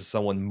that he is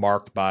someone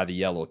marked by the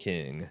Yellow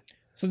King.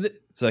 So this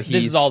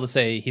is all to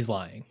say he's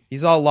lying.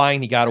 He's all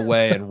lying. He got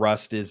away, and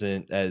Rust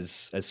isn't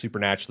as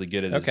supernaturally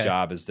good at his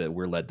job as that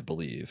we're led to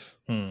believe.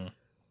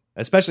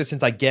 Especially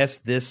since I guess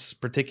this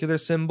particular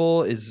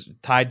symbol is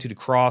tied to the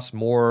cross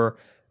more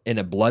in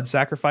a blood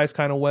sacrifice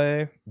kind of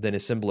way than a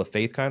symbol of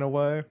faith kind of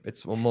way.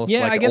 It's almost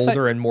like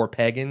older and more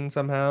pagan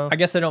somehow. I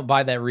guess I don't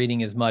buy that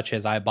reading as much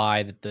as I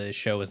buy that the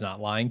show is not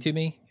lying to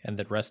me and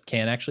that Rust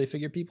can actually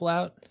figure people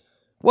out.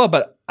 Well,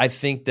 but I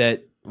think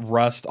that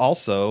Rust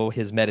also,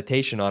 his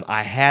meditation on,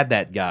 I had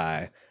that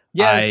guy.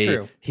 Yeah, that's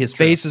true. His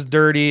face was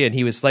dirty and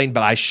he was slain,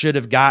 but I should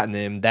have gotten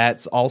him.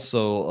 That's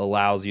also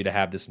allows you to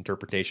have this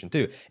interpretation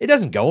too. It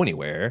doesn't go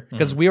anywhere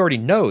because we already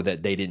know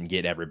that they didn't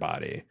get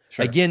everybody.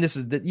 Sure. Again, this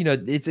is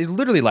it's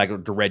literally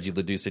like the Reggie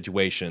Ledoux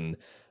situation.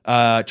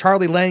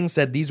 Charlie Lang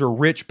said these were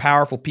rich,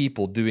 powerful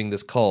people doing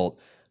this cult.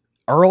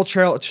 Earl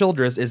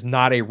Childress is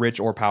not a rich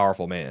or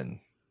powerful man.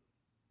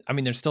 I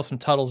mean, there's still some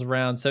Tuttles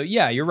around. So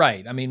yeah, you're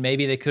right. I mean,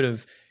 maybe they could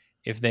have,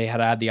 if they had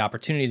had the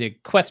opportunity to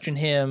question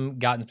him,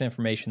 gotten some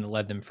information that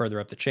led them further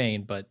up the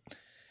chain, but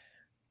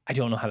I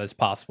don't know how that's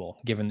possible,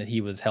 given that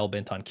he was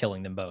hell-bent on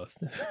killing them both.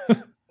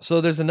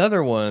 So there's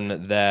another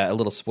one that, a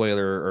little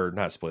spoiler, or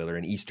not spoiler,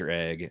 an Easter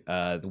egg.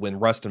 When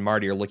Rust and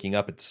Marty are looking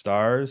up at the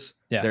stars,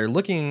 they're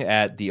looking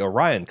at the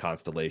Orion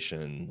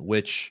constellation,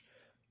 which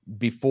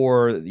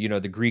before,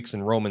 the Greeks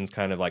and Romans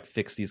kind of like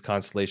fixed these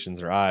constellations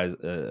in their eyes,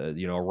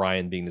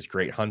 Orion being this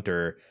great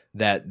hunter,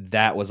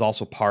 that was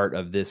also part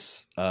of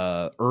this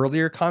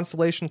earlier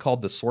constellation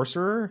called the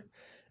Sorcerer.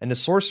 And the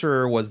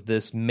Sorcerer was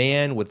this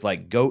man with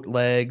like goat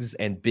legs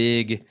and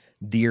big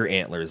deer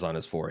antlers on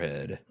his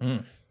forehead.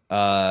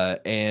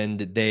 And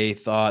they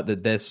thought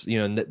that this,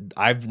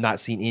 I've not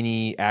seen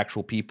any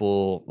actual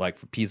people like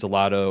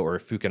Pizzolatto or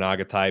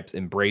Fukunaga types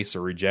embrace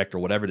or reject or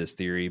whatever this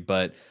theory,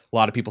 but a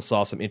lot of people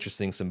saw some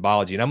interesting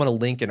symbology. And I'm going to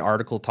link an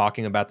article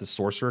talking about the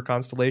Sorcerer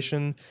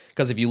constellation,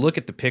 because if you look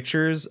at the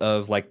pictures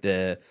of like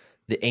the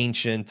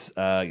ancient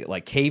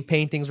like cave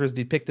paintings was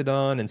depicted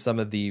on, and some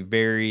of the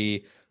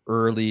very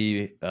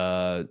early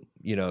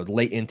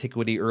late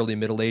antiquity, early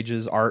Middle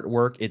Ages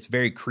artwork. It's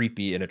very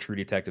creepy in a True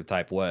Detective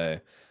type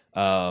way.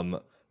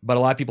 But a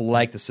lot of people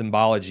like the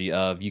symbology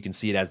of, you can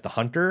see it as the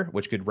hunter,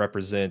 which could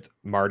represent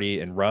Marty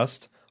and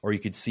Rust, or you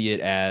could see it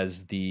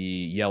as the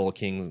Yellow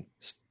King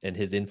and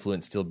his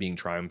influence still being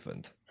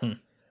triumphant. Okay.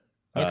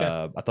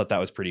 I thought that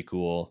was pretty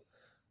cool.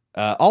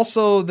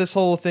 Also, this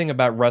whole thing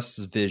about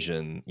Rust's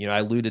vision, I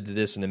alluded to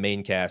this in the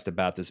main cast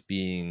about this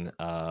being,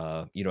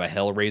 a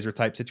Hellraiser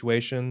type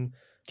situation.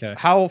 Okay.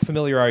 How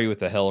familiar are you with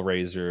the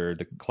Hellraiser,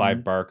 the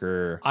Clive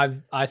Barker?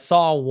 I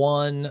saw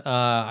one.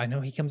 I know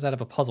he comes out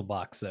of a puzzle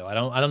box though. I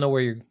don't know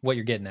what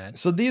you're getting at.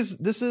 So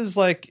this is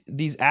like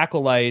these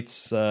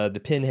acolytes,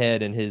 the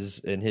Pinhead and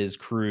his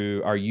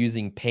crew are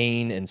using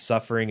pain and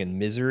suffering and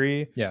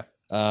misery,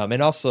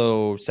 and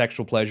also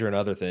sexual pleasure and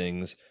other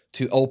things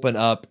to open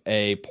up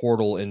a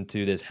portal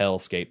into this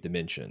hellscape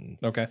dimension.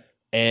 Okay.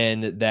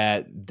 And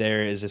that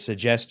there is a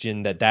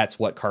suggestion that that's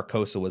what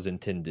Carcosa was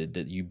intended,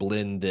 that you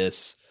blend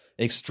this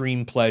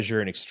extreme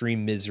pleasure and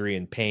extreme misery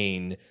and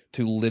pain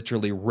to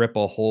literally rip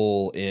a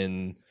hole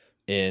in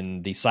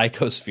the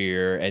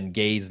psychosphere and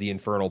gaze the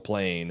infernal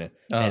plane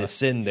and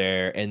ascend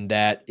there. And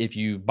that if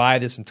you buy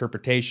this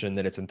interpretation,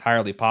 that it's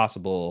entirely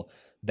possible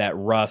that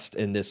Rust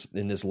in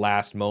this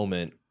last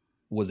moment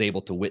was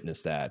able to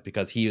witness that,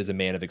 because he is a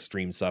man of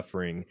extreme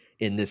suffering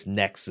in this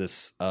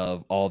nexus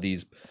of all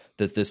this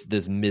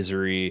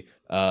misery,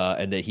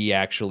 and that he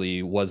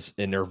actually was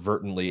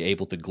inadvertently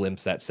able to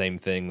glimpse that same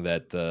thing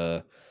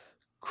that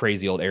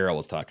crazy old Arrow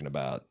was talking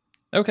about.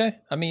 Okay.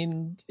 I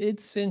mean,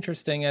 it's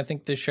interesting. I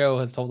think the show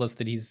has told us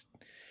that he's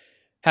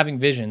having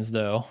visions,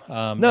 though.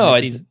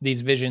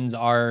 These visions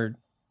are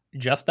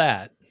just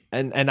that.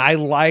 And I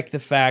like the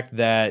fact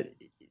that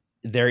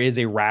there is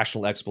a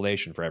rational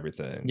explanation for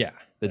everything. Yeah.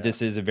 That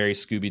this is a very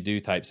Scooby-Doo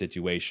type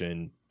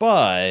situation,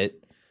 but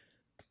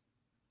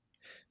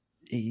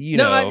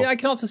I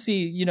can also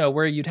see,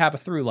 where you'd have a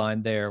through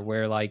line there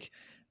where like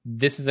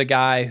this is a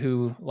guy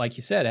who, like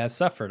you said, has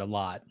suffered a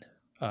lot.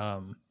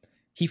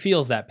 He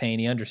feels that pain.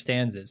 He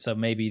understands it. So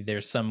maybe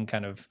there's some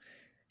kind of,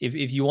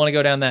 if you want to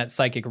go down that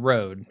psychic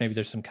road, maybe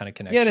there's some kind of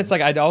connection. Yeah, and it's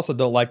like, I also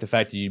don't like the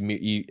fact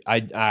that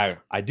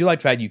I do like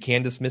the fact you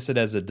can dismiss it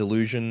as a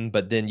delusion,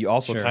 but then you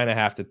also kind of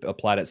have to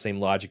apply that same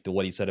logic to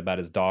what he said about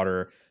his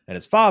daughter and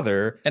his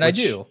father. And I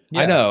do.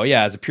 Yeah. I know.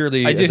 Yeah. As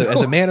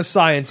a man of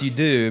science, you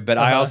do. But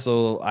I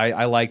also,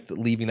 I like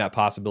leaving that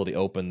possibility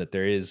open that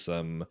there is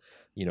some,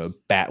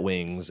 bat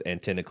wings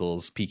and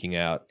tentacles peeking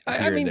out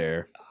here and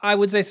there. I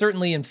would say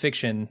certainly in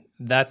fiction,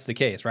 that's the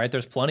case, right?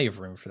 There's plenty of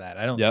room for that.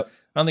 I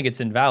don't think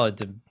it's invalid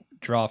to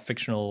draw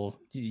fictional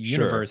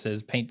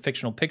universes, paint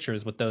fictional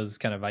pictures with those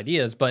kind of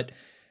ideas. But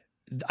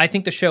I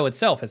think the show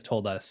itself has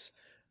told us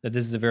that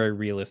this is a very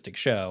realistic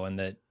show, and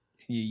that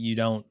you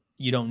don't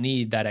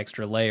need that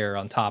extra layer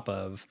on top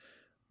of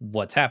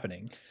what's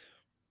happening.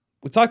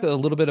 We talked a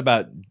little bit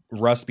about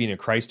Rust being a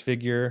Christ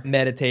figure,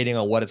 meditating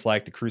on what it's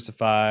like to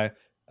crucify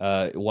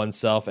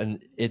oneself,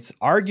 and it's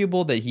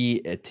arguable that he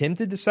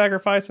attempted to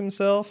sacrifice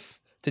himself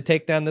to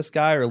take down this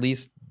guy, or at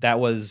least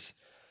that was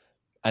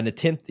an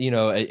attempt.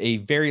 A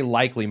very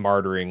likely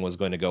martyring was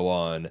going to go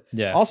on.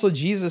 Yeah. Also,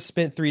 Jesus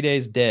spent 3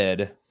 days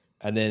dead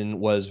and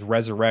then was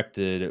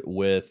resurrected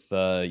with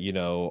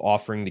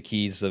offering the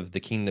keys of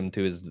the kingdom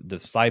to his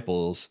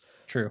disciples.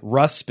 True.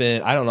 Rust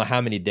spent, I don't know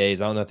how many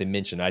days, I don't know if they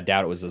mentioned, I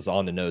doubt it was as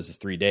on the nose as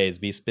 3 days,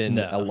 but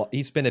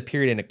he spent a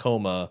period in a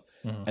coma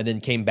and then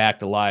came back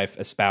to life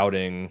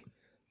espouting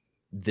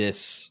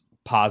this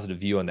positive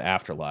view on the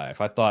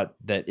afterlife. I thought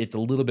that it's a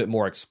little bit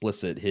more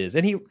explicit,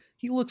 and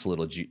he looks a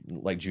little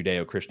like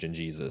Judeo-Christian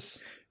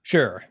Jesus.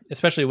 Sure,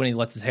 especially when he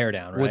lets his hair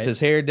down, right? With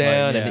his hair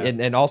down,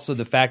 and also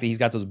the fact that he's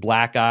got those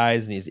black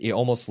eyes, and he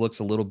almost looks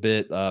a little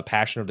bit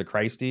Passion of the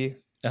Christy.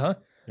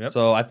 Yep.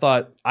 So I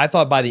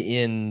thought by the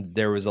end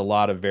there was a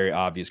lot of very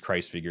obvious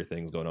Christ figure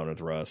things going on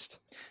with Rust.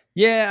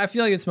 Yeah, I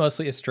feel like it's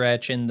mostly a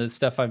stretch, and the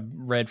stuff I've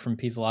read from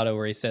Pizzolatto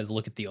where he says,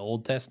 "Look at the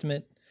Old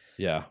Testament,"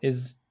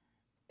 is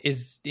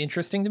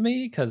interesting to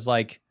me because,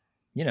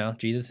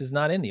 Jesus is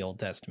not in the Old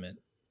Testament.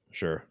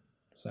 Sure.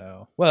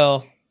 So,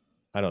 well,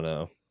 I don't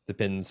know.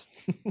 Depends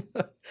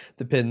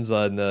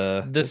on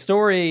the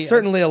story.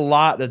 Certainly a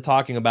lot of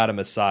talking about a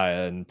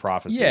Messiah and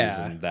prophecies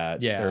and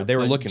that. Yeah, they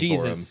were looking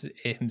Jesus for him.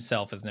 Jesus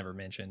himself is never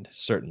mentioned.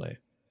 Certainly.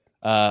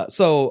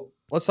 So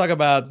let's talk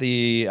about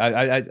the.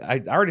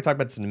 I already talked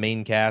about this in the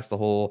main cast. The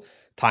whole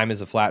time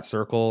is a flat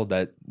circle.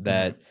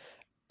 That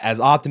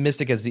as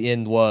optimistic as the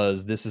end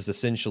was, this is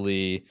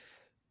essentially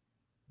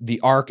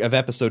the arc of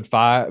episode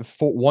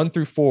 1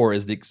 through 4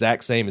 is the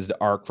exact same as the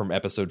arc from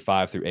episode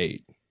 5 through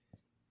 8.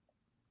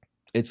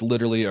 It's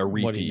literally a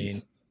repeat. What do you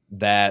mean?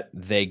 That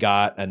they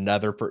got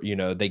another,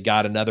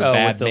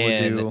 bad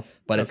man,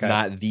 but it's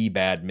not the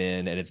bad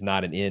man, and it's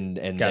not an end,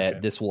 and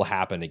that this will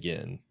happen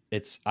again.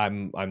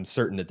 I'm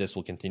certain that this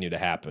will continue to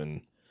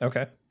happen.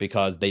 Okay.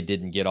 Because they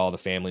didn't get all the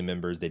family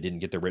members, they didn't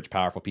get the rich,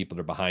 powerful people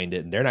that are behind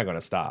it, and they're not going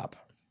to stop.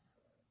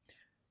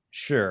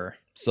 Sure.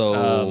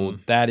 So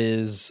that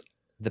is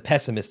the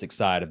pessimistic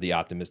side of the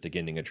optimistic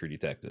ending of True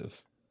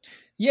Detective.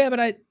 Yeah,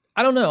 but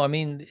I don't know. I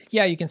mean,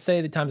 yeah, you can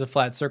say the time's a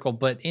flat circle,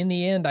 but in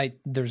the end,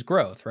 there's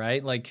growth,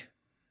 right? Like,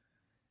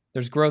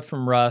 there's growth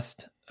from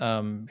Rust,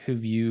 who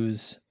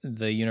views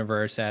the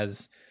universe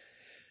as,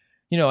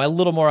 a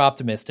little more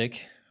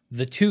optimistic.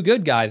 The two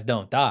good guys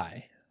don't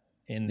die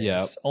in this.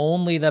 Yep.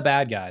 Only the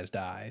bad guys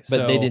die.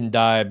 But they didn't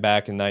die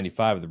back in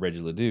 95 with the Reggie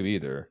Ledoux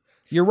either.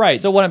 You're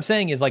right. So what I'm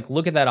saying is, like,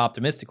 look at that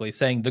optimistically,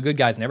 saying the good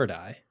guys never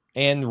die.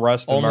 And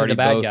Rust and Only Marty the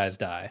bad both guys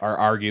die. are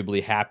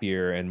arguably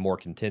happier and more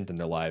content in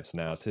their lives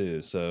now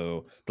too.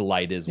 So the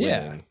light is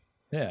winning.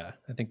 Yeah,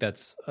 I think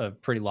that's a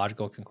pretty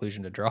logical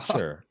conclusion to draw.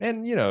 Sure.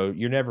 And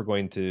you're never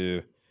going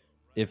to,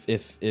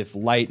 if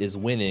light is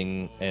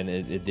winning and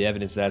the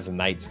evidence has a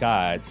night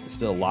sky, there's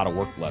still a lot of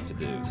work left to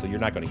do. So you're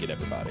not going to get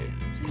everybody.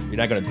 You're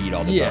not going to beat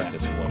all the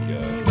darkness in one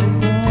go.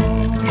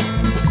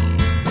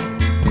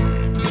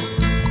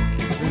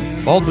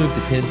 Bald Move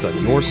depends on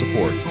your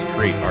support to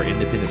create our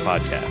independent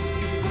podcast.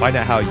 Find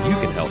out how you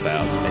can help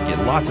out and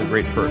get lots of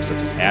great perks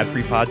such as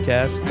ad-free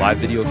podcasts, live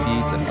video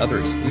feeds, and other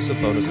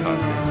exclusive bonus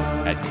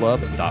content at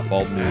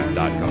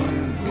club.baldmove.com.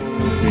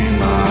 Be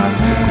my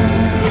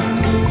hand.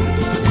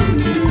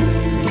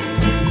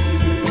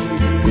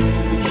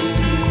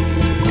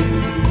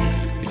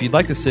 If you'd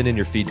like to send in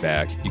your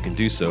feedback, you can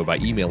do so by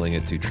emailing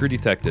it to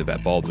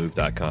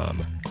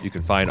truedetective@baldmove.com. You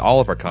can find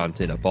all of our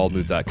content at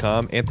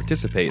baldmove.com and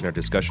participate in our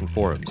discussion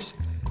forums.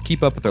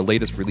 Keep up with our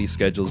latest release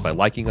schedules by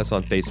liking us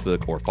on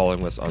Facebook or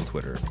following us on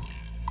Twitter.